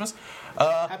celebrate Christmas,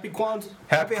 Happy Kwanzaa.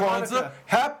 Happy Hanukkah. Kwanzaa,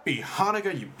 Happy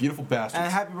Hanukkah, you beautiful bastards,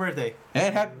 And happy birthday.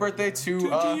 and happy birthday to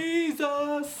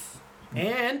Jesus.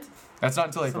 And that's not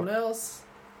until April. someone else.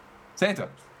 Santa,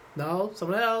 No,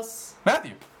 someone else.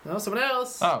 Matthew. No, someone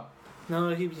else. Oh, No,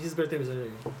 his birthday was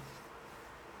earlier.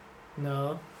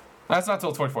 No, that's not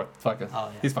till 24th. Fuck it. Oh,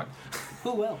 yeah. He's fine.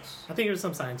 Who else? I think it was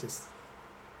some scientist.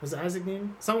 Was it Isaac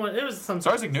Newton? Someone. It was some.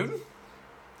 So Isaac Newton?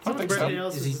 Someone's think so. birthday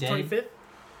else Is he is the dead? 25th.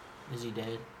 Is he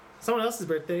dead? Someone else's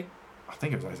birthday. I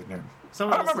think it was Isaac Newton.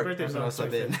 Someone I else's remember. birthday was That's on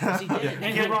what the I've 25th. been. Is he dead? And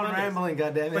Keep Happy on Mondays. rambling,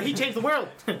 goddammit. But he changed the world.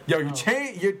 Yo,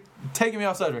 you're taking me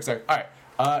off subject. Sorry. All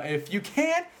right. If you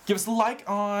can, give us a like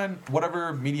on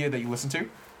whatever media that you listen to.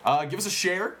 Give us a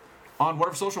share on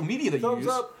whatever social media that you Thumbs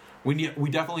use. up. We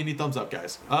definitely need thumbs up,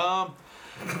 guys.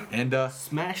 And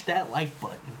Smash that like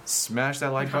button. smash that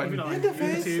like Even button. on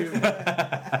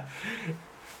YouTube.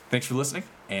 Thanks for listening,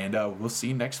 and we'll see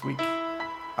you next week.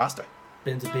 Hasta.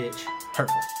 Ben's a bitch.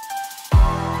 Hurtful.